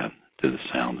you can to the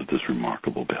sound of this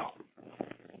remarkable bell.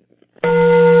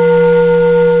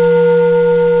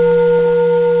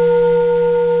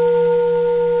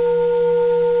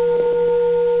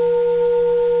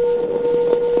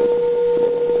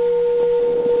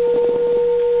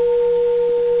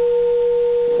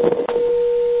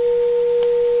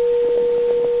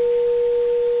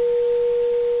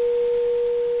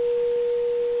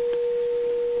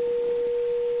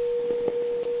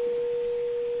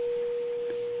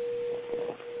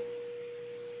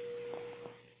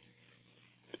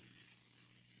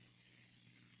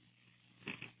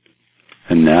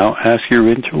 And now ask your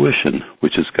intuition,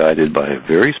 which is guided by a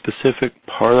very specific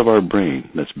part of our brain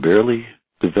that's barely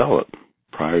developed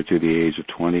prior to the age of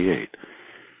 28.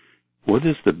 What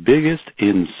is the biggest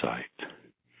insight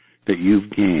that you've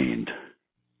gained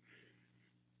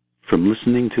from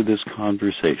listening to this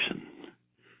conversation?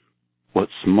 What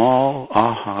small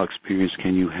aha experience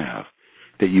can you have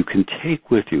that you can take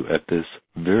with you at this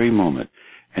very moment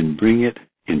and bring it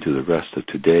into the rest of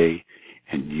today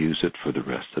and use it for the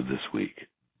rest of this week?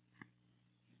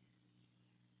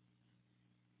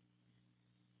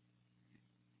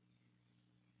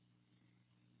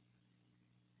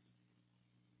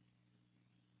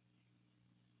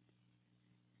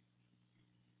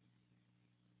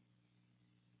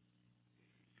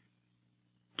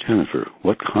 Jennifer,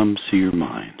 what comes to your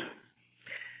mind?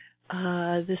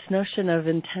 This notion of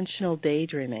intentional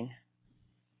daydreaming.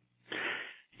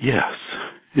 Yes.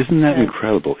 Isn't that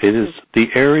incredible? It is the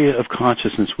area of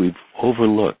consciousness we've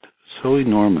overlooked so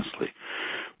enormously.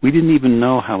 We didn't even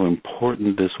know how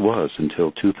important this was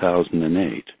until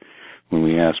 2008, when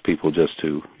we asked people just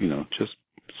to, just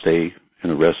stay in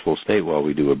a restful state while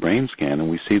we do a brain scan, and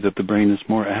we see that the brain is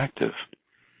more active.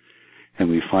 And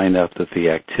we find out that the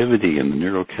activity and the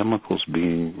neurochemicals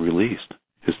being released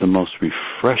is the most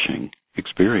refreshing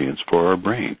experience for our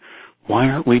brain. Why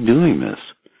aren't we doing this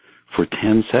for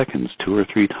 10 seconds, 2 or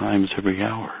 3 times every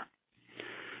hour?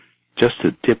 Just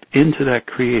to dip into that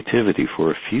creativity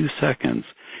for a few seconds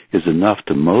is enough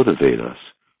to motivate us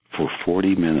for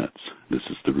 40 minutes. This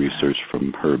is the research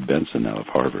from Herb Benson out of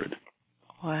Harvard.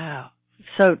 Wow.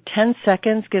 So 10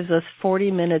 seconds gives us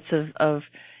 40 minutes of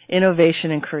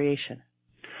innovation and creation.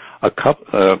 2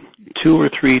 or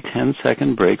 3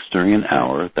 10-second breaks during an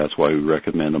hour. That's why we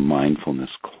recommend a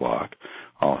mindfulness clock.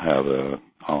 I'll have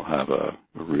a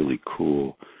really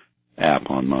cool app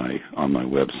on my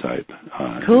website.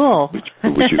 Cool.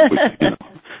 Which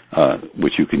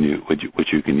you can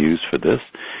use for this.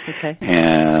 Okay.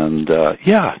 And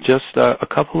just a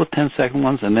couple of 10-second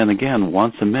ones, and then again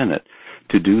once a minute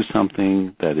to do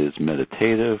something that is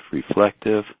meditative,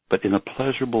 reflective, but in a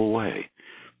pleasurable way.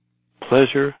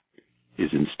 Pleasure is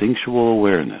instinctual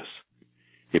awareness.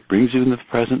 It brings you into the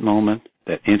present moment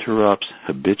that interrupts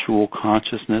habitual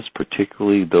consciousness,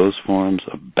 particularly those forms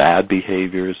of bad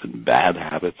behaviors and bad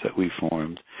habits that we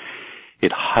formed.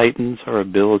 It heightens our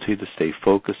ability to stay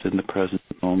focused in the present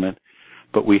moment,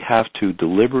 but we have to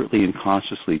deliberately and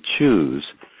consciously choose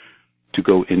to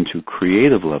go into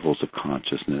creative levels of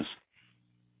consciousness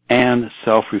and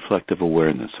self-reflective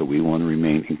awareness. So we want to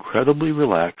remain incredibly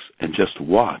relaxed and just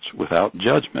watch without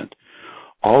judgment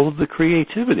all of the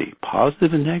creativity,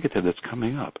 positive and negative, that's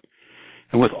coming up.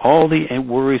 And with all the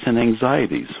worries and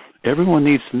anxieties, everyone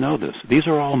needs to know this. These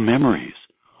are all memories.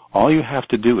 All you have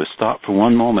to do is stop for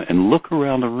one moment and look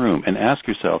around the room and ask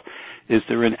yourself, is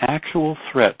there an actual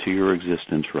threat to your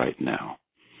existence right now?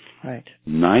 Right.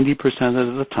 90%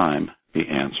 of the time, the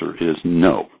answer is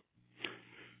no.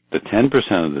 The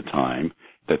 10% of the time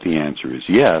that the answer is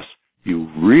yes, You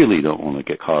really don't want to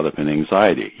get caught up in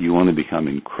anxiety. You want to become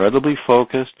incredibly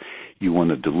focused. You want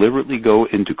to deliberately go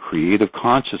into creative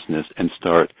consciousness and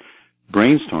start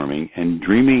brainstorming and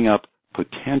dreaming up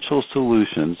potential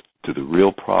solutions to the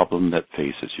real problem that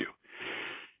faces you.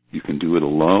 You can do it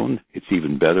alone. It's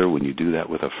even better when you do that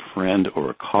with a friend or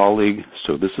a colleague.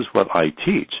 So this is what I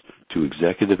teach to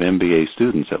executive MBA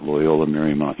students at Loyola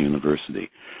Marymount University.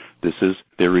 This is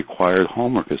their required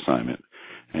homework assignment.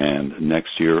 And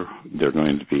next year, they're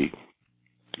going to be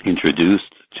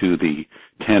introduced to the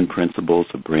 10 principles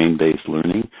of brain-based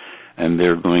learning, and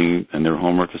their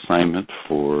homework assignment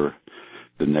for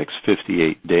the next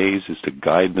 58 days is to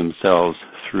guide themselves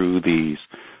through these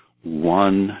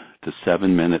 1 to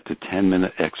 7 minute to 10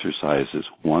 minute exercises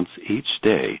once each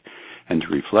day and to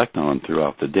reflect on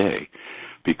throughout the day.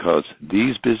 Because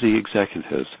these busy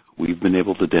executives, we've been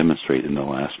able to demonstrate in the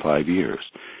last 5 years,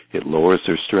 it lowers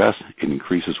their stress, it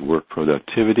increases work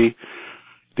productivity.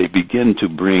 They begin to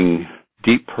bring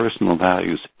deep personal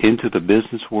values into the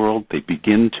business world. They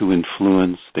begin to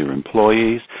influence their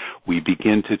employees. We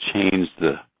begin to change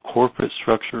the corporate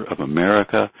structure of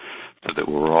America so that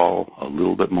we're all a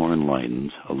little bit more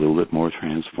enlightened, a little bit more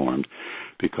transformed,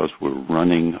 because we're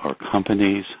running our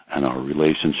companies and our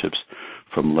relationships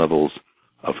from levels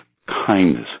of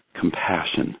kindness,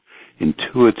 compassion,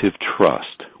 intuitive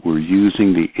trust. We're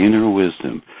using the inner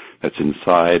wisdom that's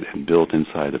inside and built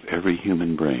inside of every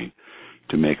human brain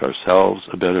to make ourselves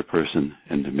a better person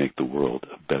and to make the world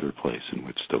a better place in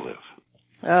which to live.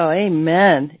 Oh,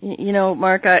 amen. You know,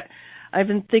 Mark, I've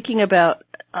been thinking about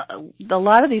a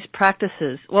lot of these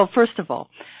practices. Well, first of all,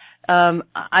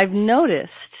 I've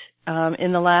noticed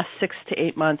in the last 6 to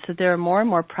 8 months that there are more and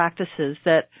more practices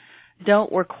that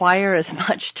don't require as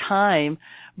much time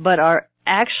but are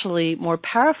actually more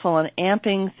powerful in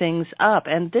amping things up.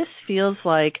 And this feels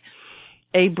like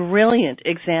a brilliant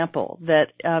example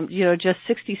that, just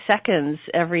 60 seconds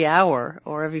every hour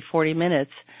or every 40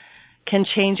 minutes can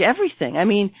change everything. I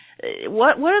mean,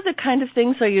 what are the kind of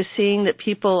things are you seeing that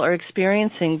people are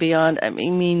experiencing beyond,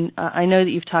 I know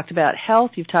that you've talked about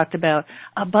health, you've talked about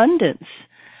abundance,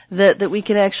 that we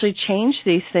can actually change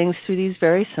these things through these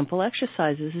very simple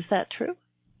exercises. Is that true?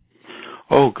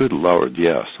 Oh, good Lord,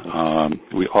 yes.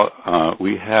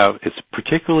 It's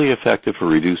particularly effective for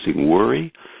reducing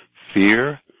worry,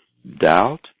 fear,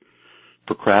 doubt,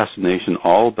 procrastination,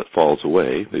 all but falls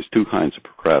away. There's 2 kinds of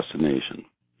procrastination.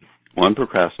 One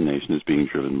procrastination is being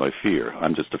driven by fear.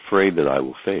 I'm just afraid that I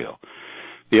will fail.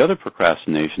 The other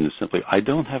procrastination is simply, I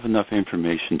don't have enough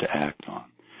information to act on.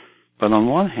 But on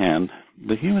one hand,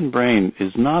 the human brain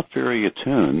is not very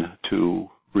attuned to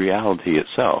reality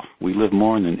itself. We live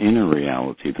more in an inner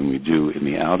reality than we do in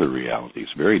the outer reality.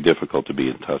 It's very difficult to be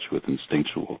in touch with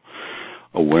instinctual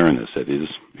awareness that is,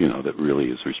 that really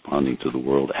is responding to the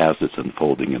world as it's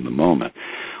unfolding in the moment.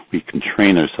 We can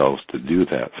train ourselves to do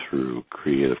that through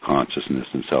creative consciousness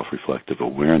and self-reflective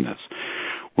awareness.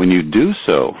 When you do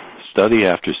so, study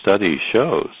after study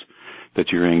shows that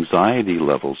your anxiety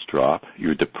levels drop,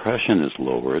 your depression is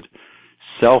lowered,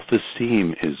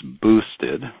 self-esteem is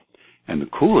boosted. And the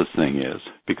coolest thing is,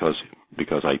 because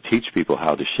I teach people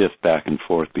how to shift back and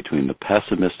forth between the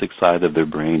pessimistic side of their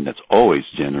brain that's always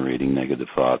generating negative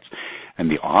thoughts and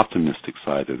the optimistic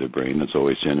side of their brain that's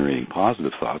always generating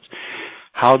positive thoughts,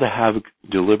 how to have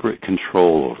deliberate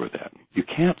control over that. You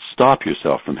can't stop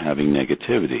yourself from having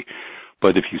negativity,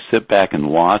 but if you sit back and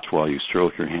watch while you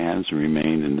stroke your hands and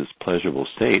remain in this pleasurable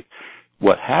state,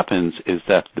 what happens is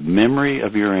that the memory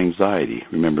of your anxiety,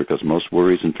 remember, because most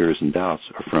worries and fears and doubts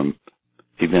are from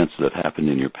events that happened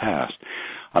in your past,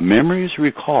 a memory is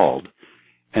recalled,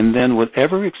 and then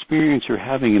whatever experience you're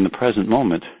having in the present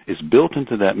moment is built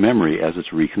into that memory as it's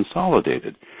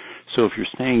reconsolidated. So if you're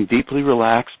staying deeply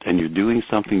relaxed and you're doing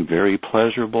something very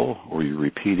pleasurable, or you're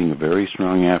repeating a very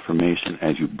strong affirmation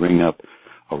as you bring up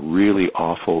a really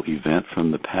awful event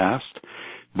from the past,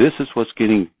 this is what's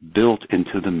getting built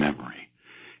into the memory,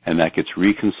 and that gets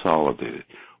reconsolidated.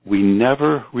 We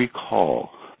never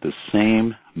recall the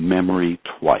same memory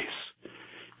twice.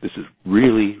 This is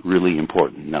really, really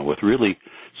important. Now, with really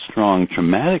strong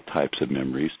traumatic types of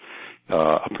memories,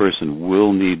 a person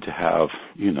will need to have,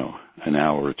 an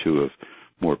hour or 2 of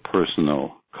more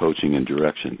personal coaching and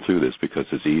direction through this, because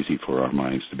it's easy for our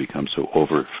minds to become so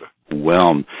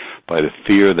overwhelmed by the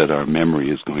fear that our memory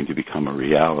is going to become a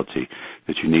reality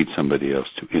that you need somebody else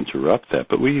to interrupt that.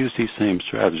 But we use these same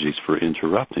strategies for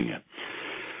interrupting it.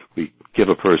 We have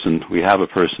a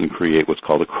person create what's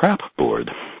called a crap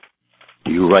board.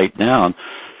 You write down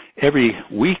every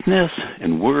weakness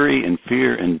and worry and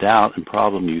fear and doubt and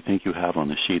problem you think you have on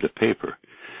a sheet of paper.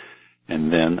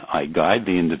 And then I guide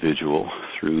the individual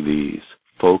through these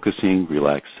focusing,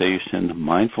 relaxation,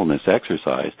 mindfulness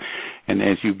exercise. And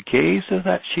as you gaze at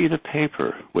that sheet of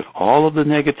paper with all of the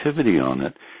negativity on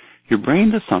it, your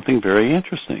brain does something very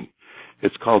interesting.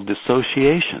 It's called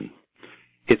dissociation.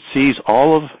 It sees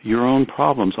all of your own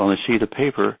problems on a sheet of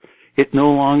paper. It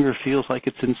no longer feels like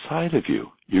it's inside of you.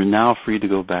 You're now free to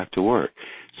go back to work.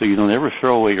 So you don't ever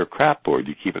throw away your crap board.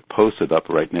 You keep it posted up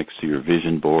right next to your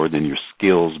vision board and your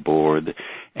skills board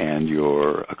and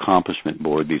your accomplishment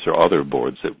board. These are other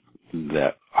boards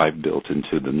that I've built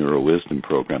into the Neuro Wisdom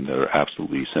program that are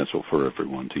absolutely essential for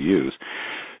everyone to use.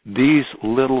 These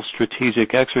little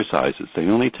strategic exercises, they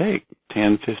only take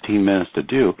 10, 15 minutes to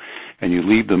do, and you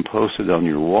leave them posted on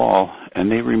your wall,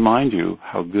 and they remind you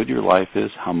how good your life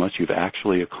is, how much you've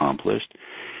actually accomplished,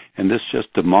 and this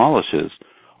just demolishes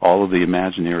all of the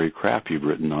imaginary crap you've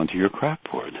written onto your crap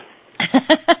board.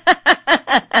 I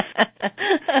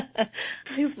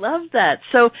love that.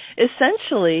 So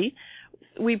essentially,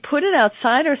 we put it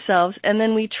outside ourselves, and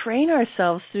then we train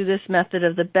ourselves through this method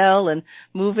of the bell and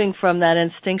moving from that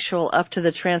instinctual up to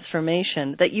the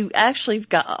transformation that you actually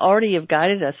already have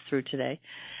guided us through today,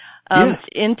 yes.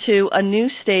 into a new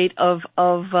state of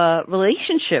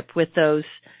relationship with those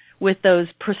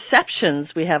perceptions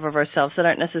we have of ourselves that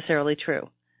aren't necessarily true.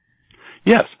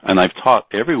 Yes, and I've taught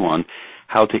everyone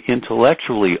how to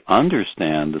intellectually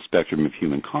understand the spectrum of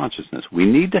human consciousness. We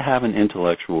need to have an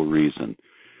intellectual reason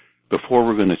before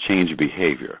we're going to change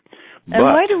behavior.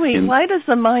 And why does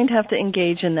the mind have to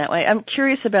engage in that way? I'm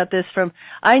curious about this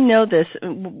I know this,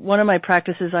 one of my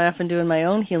practices I often do in my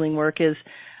own healing work is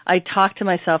I talk to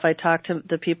myself, I talk to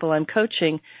the people I'm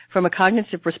coaching from a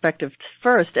cognitive perspective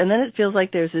first, and then it feels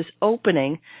like there's this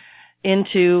opening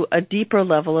into a deeper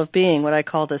level of being, what I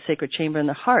call the sacred chamber in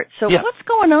the heart. So What's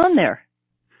going on there?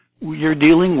 You're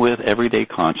dealing with everyday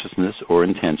consciousness or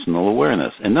intentional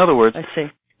awareness. In other words, I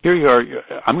see. Here you are.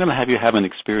 I'm going to have you have an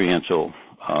experiential,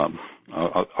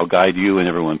 I'll guide you and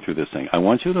everyone through this thing. I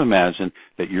want you to imagine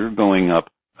that you're going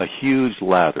up a huge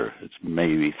ladder. It's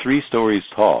maybe 3 stories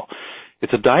tall.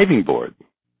 It's a diving board.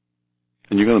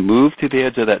 And you're going to move to the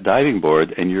edge of that diving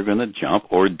board, and you're going to jump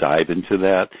or dive into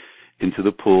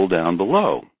the pool down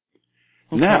below.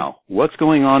 Okay. Now, what's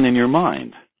going on in your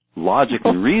mind? Logic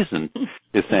and reason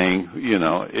is saying,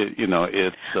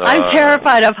 it's... I'm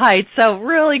terrified of heights, so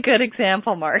really good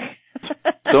example, Mark.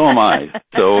 So am I.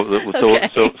 So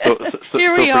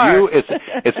Here we are. For you,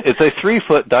 it's a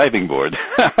 3-foot diving board.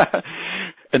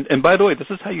 And by the way, this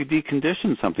is how you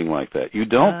decondition something like that. You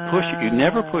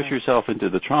never push yourself into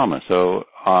the trauma. So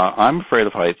I'm afraid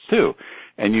of heights too.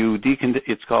 And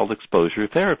it's called exposure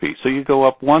therapy. So you go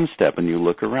up 1 step and you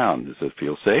look around. Does it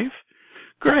feel safe?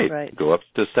 Great. Right. Go up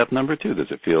to step number 2.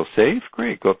 Does it feel safe?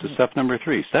 Great. Go up to step number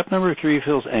 3. Step number 3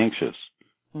 feels anxious.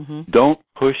 Mm-hmm. Don't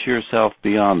push yourself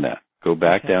beyond that. Go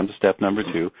back down to step number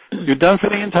 2. You're done for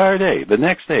the entire day. The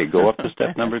next day, go up to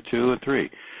step number 2 and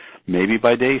 3. Maybe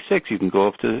by day 6, you can go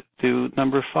up to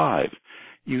number 5.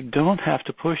 You don't have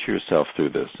to push yourself through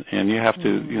this. And you have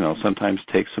to, sometimes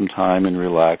take some time and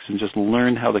relax and just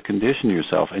learn how to condition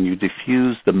yourself, and you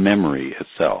diffuse the memory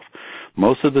itself.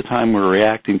 Most of the time we're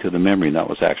reacting to the memory, not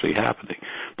what's actually happening.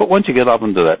 But once you get up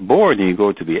onto that board and you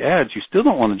go to the edge, you still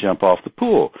don't want to jump off the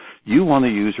pool. You want to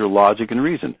use your logic and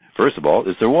reason. First of all,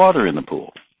 is there water in the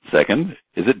pool? Second,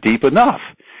 is it deep enough?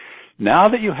 Now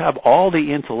that you have all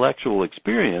the intellectual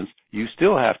experience, you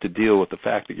still have to deal with the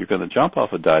fact that you're going to jump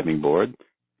off a diving board.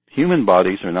 Human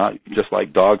bodies are not just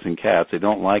like dogs and cats. They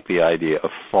don't like the idea of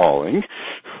falling,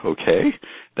 okay?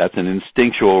 That's an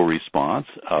instinctual response.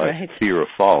 Right. Fear of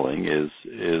falling is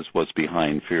what's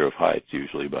behind fear of heights,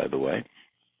 usually, by the way.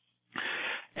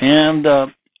 And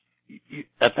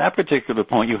at that particular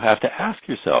point, you have to ask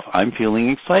yourself, I'm feeling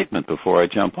excitement before I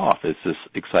jump off. Is this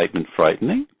excitement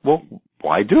frightening? Well,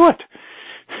 why do it?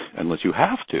 Unless you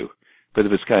have to. But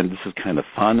if this is kind of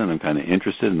fun and I'm kind of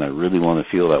interested and I really want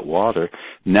to feel that water,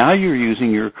 now you're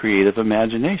using your creative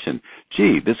imagination.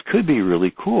 Gee, this could be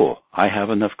really cool. I have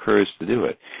enough courage to do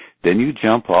it. Then you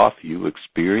jump off, you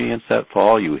experience that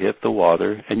fall, you hit the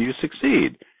water, and you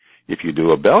succeed. If you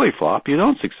do a belly flop, you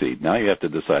don't succeed. Now you have to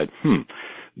decide,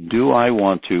 do I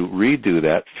want to redo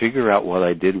that, figure out what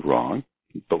I did wrong?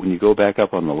 But when you go back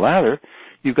up on the ladder,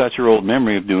 you've got your old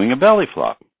memory of doing a belly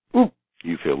flop. Ooh,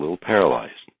 you feel a little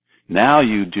paralyzed. Now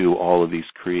you do all of these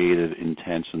creative,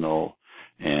 intentional,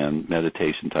 and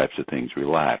meditation types of things.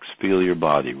 Relax, feel your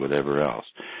body, whatever else.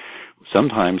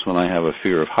 Sometimes when I have a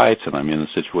fear of heights and I'm in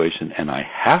a situation and I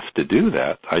have to do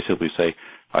that, I simply say,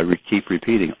 keep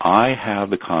repeating, I have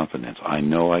the confidence. I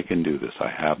know I can do this. I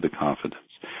have the confidence.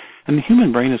 And the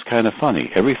human brain is kind of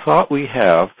funny. Every thought we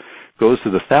have goes to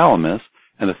the thalamus,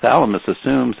 and the thalamus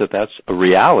assumes that that's a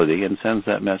reality and sends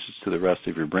that message to the rest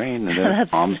of your brain, and then it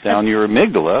calms down your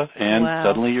amygdala, and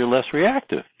suddenly you're less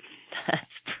reactive.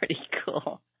 That's pretty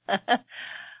cool.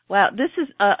 Wow, this is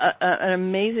an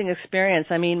amazing experience.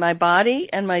 I mean, my body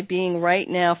and my being right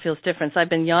now feels different. So I've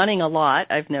been yawning a lot,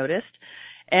 I've noticed,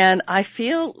 and I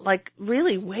feel like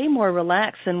really way more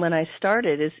relaxed than when I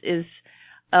started. Is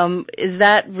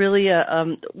that really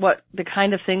what the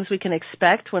kind of things we can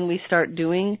expect when we start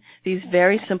doing these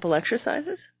very simple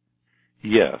exercises?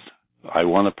 Yes. I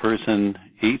want a person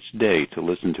each day to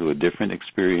listen to a different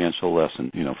experiential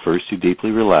lesson. First you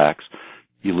deeply relax.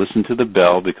 You listen to the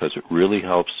bell because it really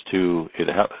helps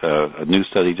a new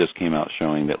study just came out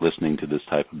showing that listening to this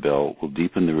type of bell will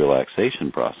deepen the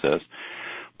relaxation process.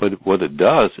 But what it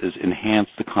does is enhance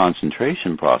the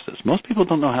concentration process. Most people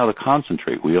don't know how to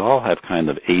concentrate. We all have kind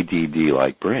of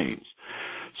ADD-like brains.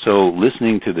 So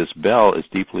listening to this bell as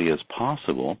deeply as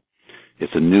possible,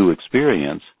 it's a new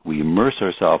experience. We immerse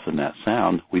ourselves in that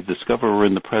sound. We discover we're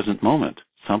in the present moment,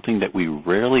 something that we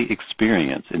rarely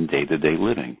experience in day-to-day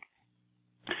living.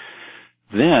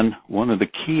 Then, one of the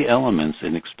key elements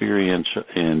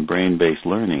in brain-based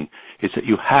learning is that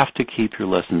you have to keep your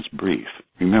lessons brief.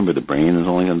 Remember, the brain is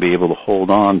only going to be able to hold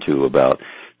on to about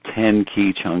 10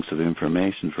 key chunks of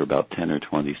information for about 10 or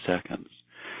 20 seconds.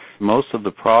 Most of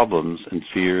the problems and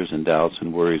fears and doubts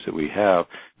and worries that we have,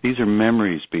 these are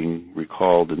memories being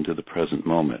recalled into the present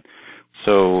moment.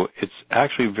 So it's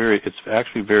actually very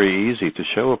easy to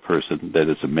show a person that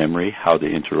it's a memory, how to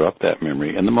interrupt that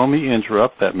memory. And the moment you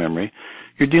interrupt that memory,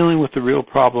 you're dealing with the real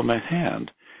problem at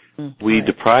hand. We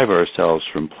deprive ourselves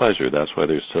from pleasure. That's why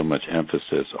there's so much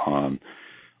emphasis on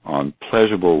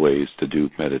pleasurable ways to do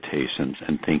meditations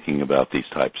and thinking about these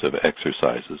types of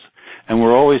exercises. And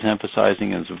we're always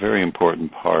emphasizing, as a very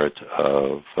important part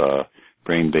of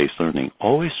brain-based learning,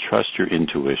 always trust your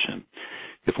intuition.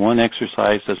 If one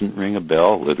exercise doesn't ring a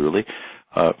bell, literally,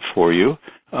 for you,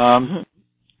 pass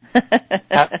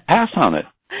on it.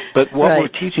 But what we're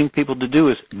teaching people to do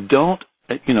is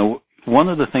one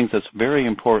of the things that's very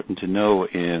important to know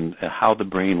in how the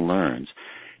brain learns,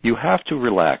 you have to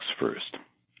relax first.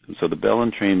 And so the bell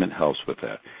entrainment helps with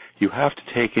that. You have to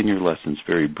take in your lessons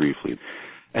very briefly.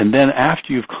 And then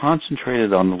after you've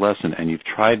concentrated on the lesson and you've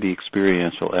tried the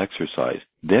experiential exercise,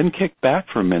 then kick back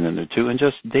for a minute or two and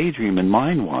just daydream and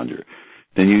mind wander.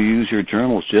 Then you use your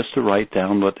journals just to write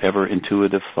down whatever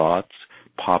intuitive thoughts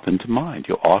pop into mind.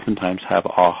 You'll oftentimes have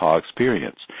aha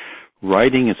experience.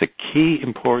 Writing is a key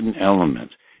important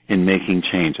element in making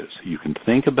changes. You can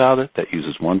think about it, that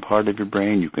uses one part of your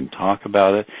brain. You can talk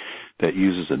about it, that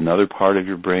uses another part of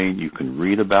your brain. You can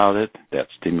read about it, that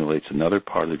stimulates another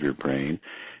part of your brain.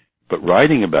 But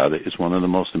writing about it is one of the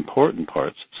most important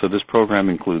parts. So this program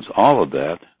includes all of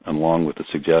that, along with the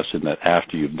suggestion that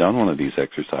after you've done one of these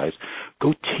exercises,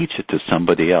 go teach it to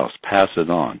somebody else, pass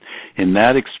it on. In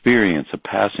that experience of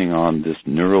passing on this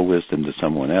neuro wisdom to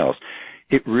someone else,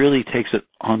 it really takes it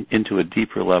on into a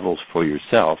deeper level for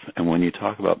yourself. And when you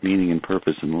talk about meaning and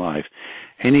purpose in life,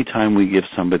 anytime we give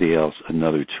somebody else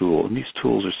another tool, and these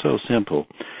tools are so simple,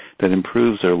 that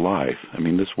improves their life. I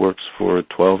mean, this works for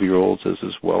 12-year-olds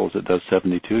as well as it does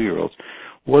 72-year-olds.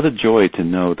 What a joy to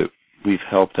know that we've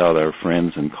helped out our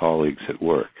friends and colleagues at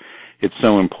work. It's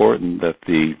so important that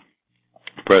the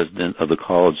president of the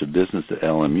College of Business at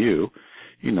LMU,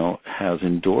 has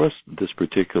endorsed this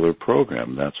particular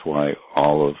program. That's why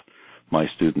all of my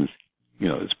students,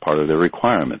 it's part of their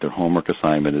requirement. Their homework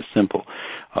assignment is simple.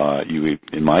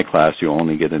 In my class, you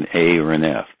only get an A or an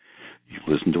F. You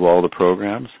listen to all the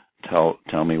programs.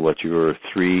 Tell me what your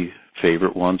 3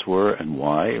 favorite ones were and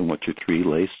why, and what your 3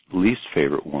 least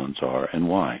favorite ones are and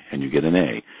why, and you get an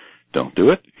A. Don't do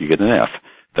it, you get an F.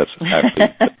 That's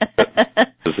actually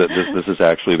this is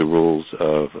actually the rules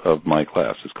of my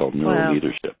class. It's called Neuro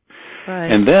Leadership.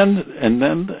 Right. And then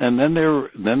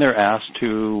they're asked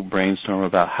to brainstorm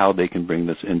about how they can bring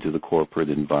this into the corporate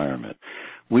environment.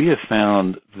 We have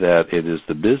found that it is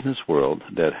the business world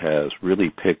that has really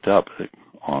picked up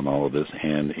on all of this,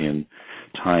 and in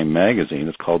Time magazine,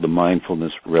 it's called the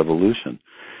Mindfulness Revolution.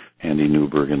 Andy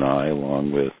Newberg and I,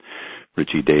 along with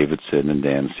Richie Davidson and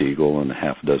Dan Siegel and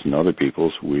half a dozen other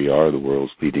people, we are the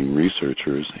world's leading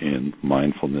researchers in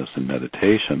mindfulness and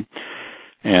meditation.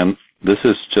 And this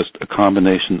is just a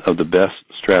combination of the best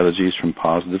strategies from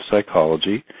positive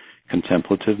psychology,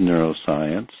 contemplative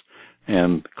neuroscience,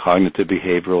 and cognitive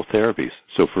behavioral therapies.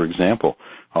 So, for example,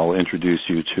 I'll introduce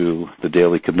you to the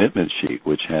Daily Commitment Sheet,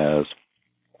 which has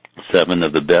 7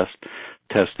 of the best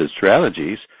tested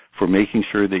strategies for making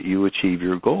sure that you achieve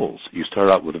your goals. You start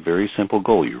out with a very simple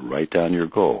goal. You write down your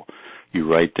goal. You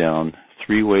write down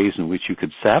 3 ways in which you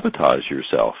could sabotage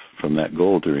yourself from that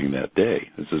goal during that day.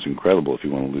 This is incredible if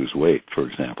you want to lose weight, for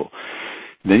example.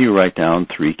 Then you write down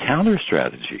 3 counter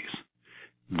strategies.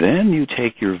 Then you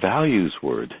take your values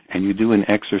word and you do an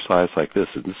exercise like this,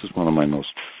 and this is one of my most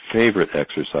favorite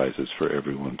exercises for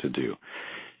everyone to do.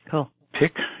 Cool.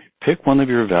 Pick one of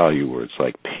your value words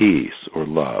like peace or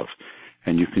love,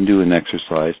 and you can do an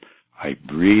exercise. I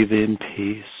breathe in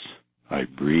peace. I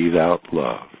breathe out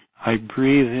love. I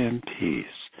breathe in peace.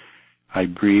 I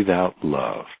breathe out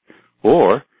love.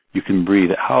 Or you can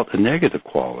breathe out a negative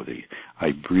quality.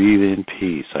 I breathe in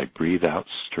peace. I breathe out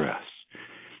stress.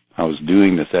 I was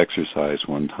doing this exercise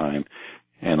one time,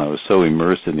 and I was so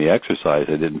immersed in the exercise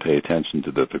I didn't pay attention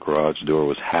to that the garage door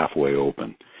was halfway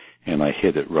open, and I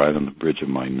hit it right on the bridge of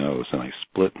my nose, and I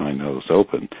split my nose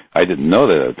open. I didn't know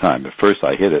that at the time. At first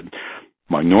I hit it.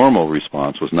 My normal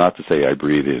response was not to say I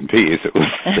breathe in peace. It was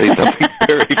to say something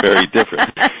very, very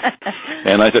different.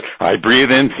 And I said, I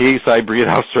breathe in peace. I breathe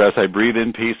out stress. I breathe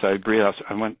in peace. I breathe out stress.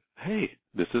 I went, hey,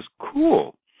 this is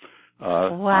cool.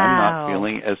 Wow. I'm not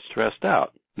feeling as stressed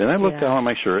out. Then I looked down on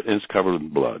my shirt, and it's covered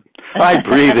with blood. I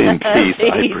breathe in peace.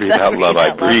 I breathe out love. I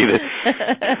breathe in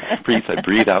peace. I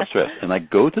breathe out stress. And I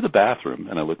go to the bathroom,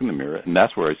 and I look in the mirror, and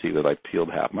that's where I see that I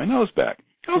peeled half my nose back.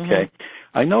 Okay.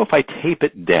 I know if I tape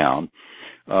it down,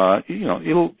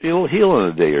 it'll heal in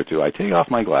a day or two. I take off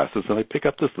my glasses, and I pick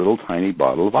up this little tiny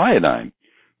bottle of iodine.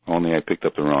 Only I picked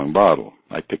up the wrong bottle.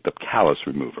 I picked up callus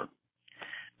remover.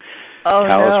 Oh,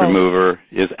 Callus remover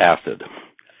is acid.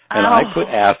 And I put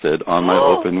acid on my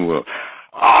open wound.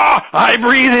 I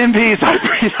breathe in peace. I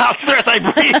breathe out stress. I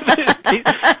breathe in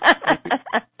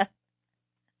peace.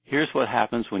 Here's what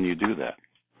happens when you do that.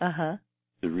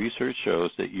 The research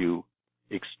shows that you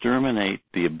exterminate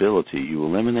the ability, you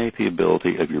eliminate the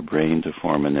ability of your brain to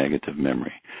form a negative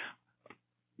memory.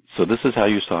 So this is how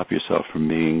you stop yourself from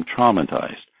being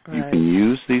traumatized. Right. You can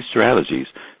use these strategies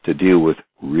to deal with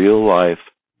real-life,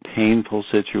 painful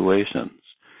situations.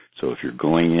 So if you're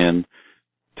going in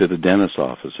to the dentist's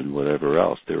office and whatever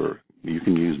else, you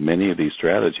can use many of these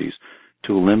strategies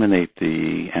to eliminate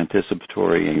the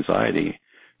anticipatory anxiety,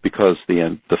 because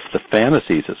the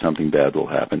fantasies that something bad will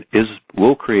happen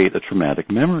will create a traumatic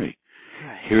memory.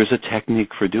 Right. Here's a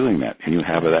technique for doing that, and you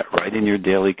have that right in your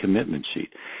daily commitment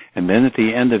sheet. And then at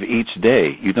the end of each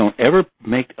day, you don't ever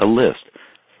make a list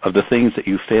of the things that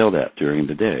you failed at during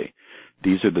the day.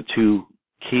 These are the 2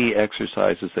 key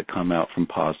exercises that come out from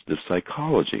positive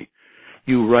psychology.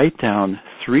 You write down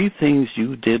 3 things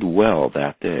you did well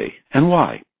that day, and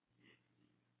why.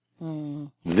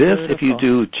 This, if you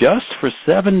do just for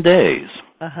 7 days,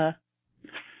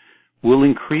 will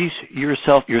increase your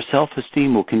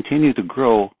self-esteem will continue to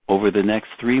grow over the next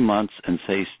 3 months and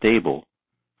stay stable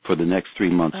for the next 3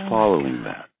 months following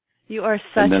that. You are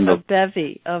such a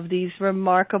bevy of these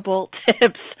remarkable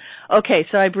tips. Okay,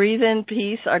 so I breathe in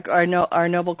peace, our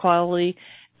noble quality.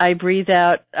 I breathe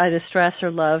out either stress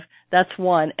or love. That's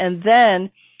one. And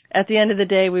then at the end of the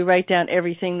day, we write down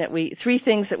 3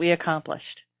 things that we accomplished.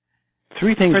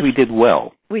 3 things we did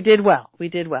well. We did well.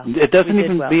 It doesn't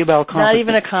even be about accomplishment. Not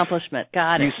even accomplishment.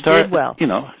 Got it. You start, did well.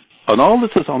 And all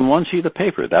this is on one sheet of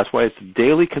paper. That's why it's a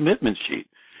daily commitment sheet.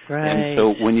 Right. And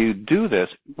so when you do this,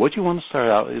 what you want to start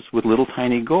out is with little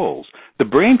tiny goals. The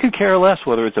brain could care less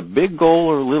whether it's a big goal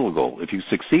or a little goal. If you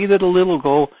succeed at a little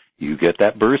goal, you get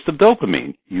that burst of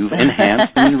dopamine. You've enhanced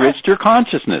and enriched your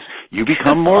consciousness. You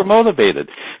become more motivated.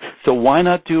 So why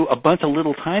not do a bunch of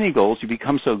little tiny goals? You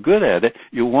become so good at it,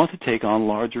 you'll want to take on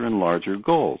larger and larger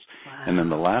goals. Wow. And then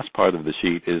the last part of the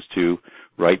sheet is to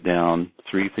write down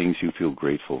 3 things you feel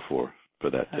grateful for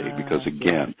that day. Because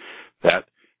again, that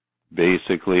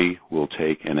basically will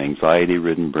take an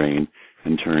anxiety-ridden brain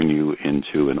and turn you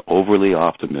into an overly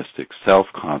optimistic,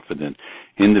 self-confident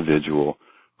individual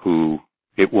who,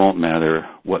 it won't matter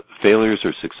what failures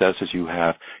or successes you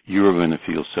have, you're going to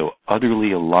feel so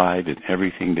utterly alive in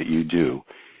everything that you do.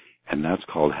 And that's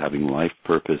called having life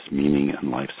purpose, meaning, and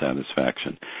life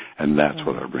satisfaction. And that's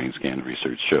what our brain scan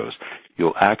research shows.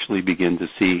 You'll actually begin to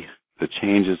see the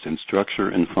changes in structure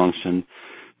and function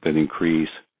that increase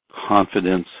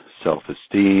confidence,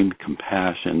 self-esteem,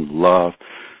 compassion, love,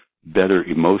 better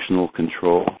emotional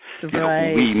control.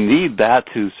 Right. We need that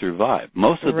to survive.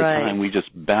 Most of the time we just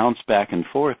bounce back and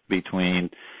forth between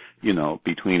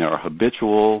our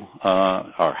habitual,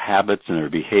 our habits and our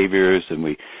behaviors, and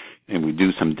we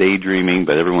do some daydreaming,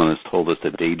 but everyone has told us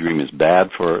that daydream is bad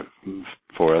for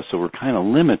us, so we're kind of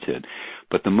limited.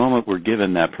 But the moment we're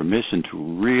given that permission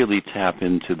to really tap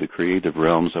into the creative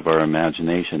realms of our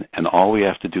imagination, and all we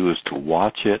have to do is to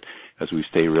watch it as we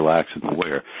stay relaxed and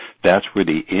aware, that's where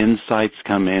the insights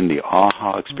come in, the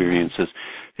aha experiences.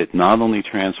 It not only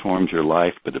transforms your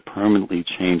life, but it permanently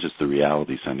changes the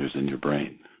reality centers in your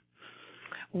brain.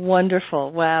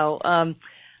 Wonderful. Wow.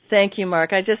 Thank you,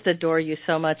 Mark. I just adore you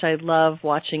so much. I love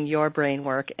watching your brain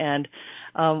work and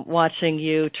watching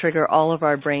you trigger all of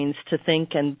our brains to think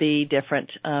and be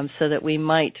different so that we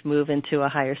might move into a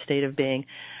higher state of being.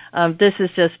 This has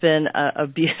just been a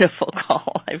beautiful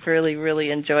call. I've really,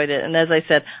 really enjoyed it. And as I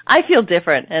said, I feel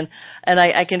different, and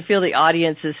I can feel the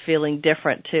audience is feeling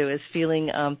different too, is feeling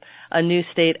a new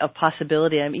state of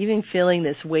possibility. I'm even feeling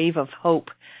this wave of hope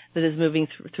that is moving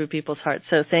through people's hearts.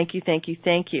 So thank you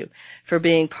for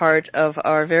being part of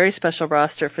our very special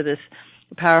roster for this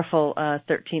powerful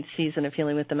 13th season of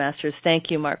Healing with the Masters.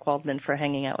 Thank you, Mark Waldman, for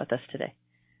hanging out with us today.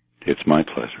 It's my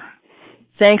pleasure.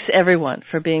 Thanks, everyone,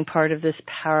 for being part of this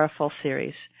powerful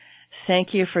series.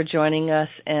 Thank you for joining us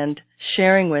and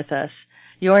sharing with us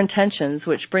your intentions,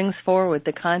 which brings forward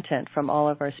the content from all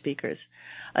of our speakers.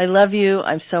 I love you.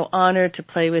 I'm so honored to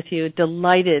play with you,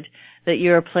 delighted that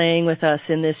you're playing with us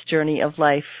in this journey of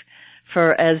life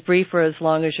for as brief or as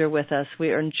long as you're with us.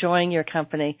 We are enjoying your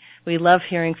company. We love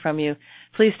hearing from you.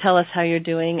 Please tell us how you're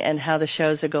doing and how the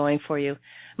shows are going for you.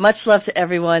 Much love to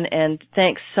everyone, and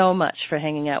thanks so much for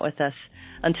hanging out with us.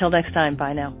 Until next time,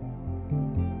 bye now.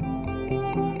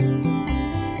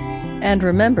 And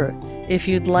remember, if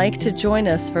you'd like to join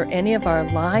us for any of our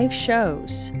live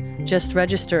shows, just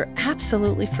register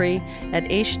absolutely free at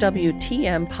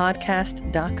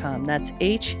hwtmpodcast.com. That's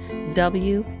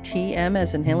HWTM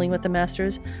as in Healing with the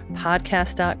Masters,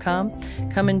 podcast.com.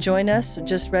 Come and join us.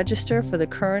 Just register for the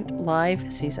current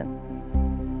live season.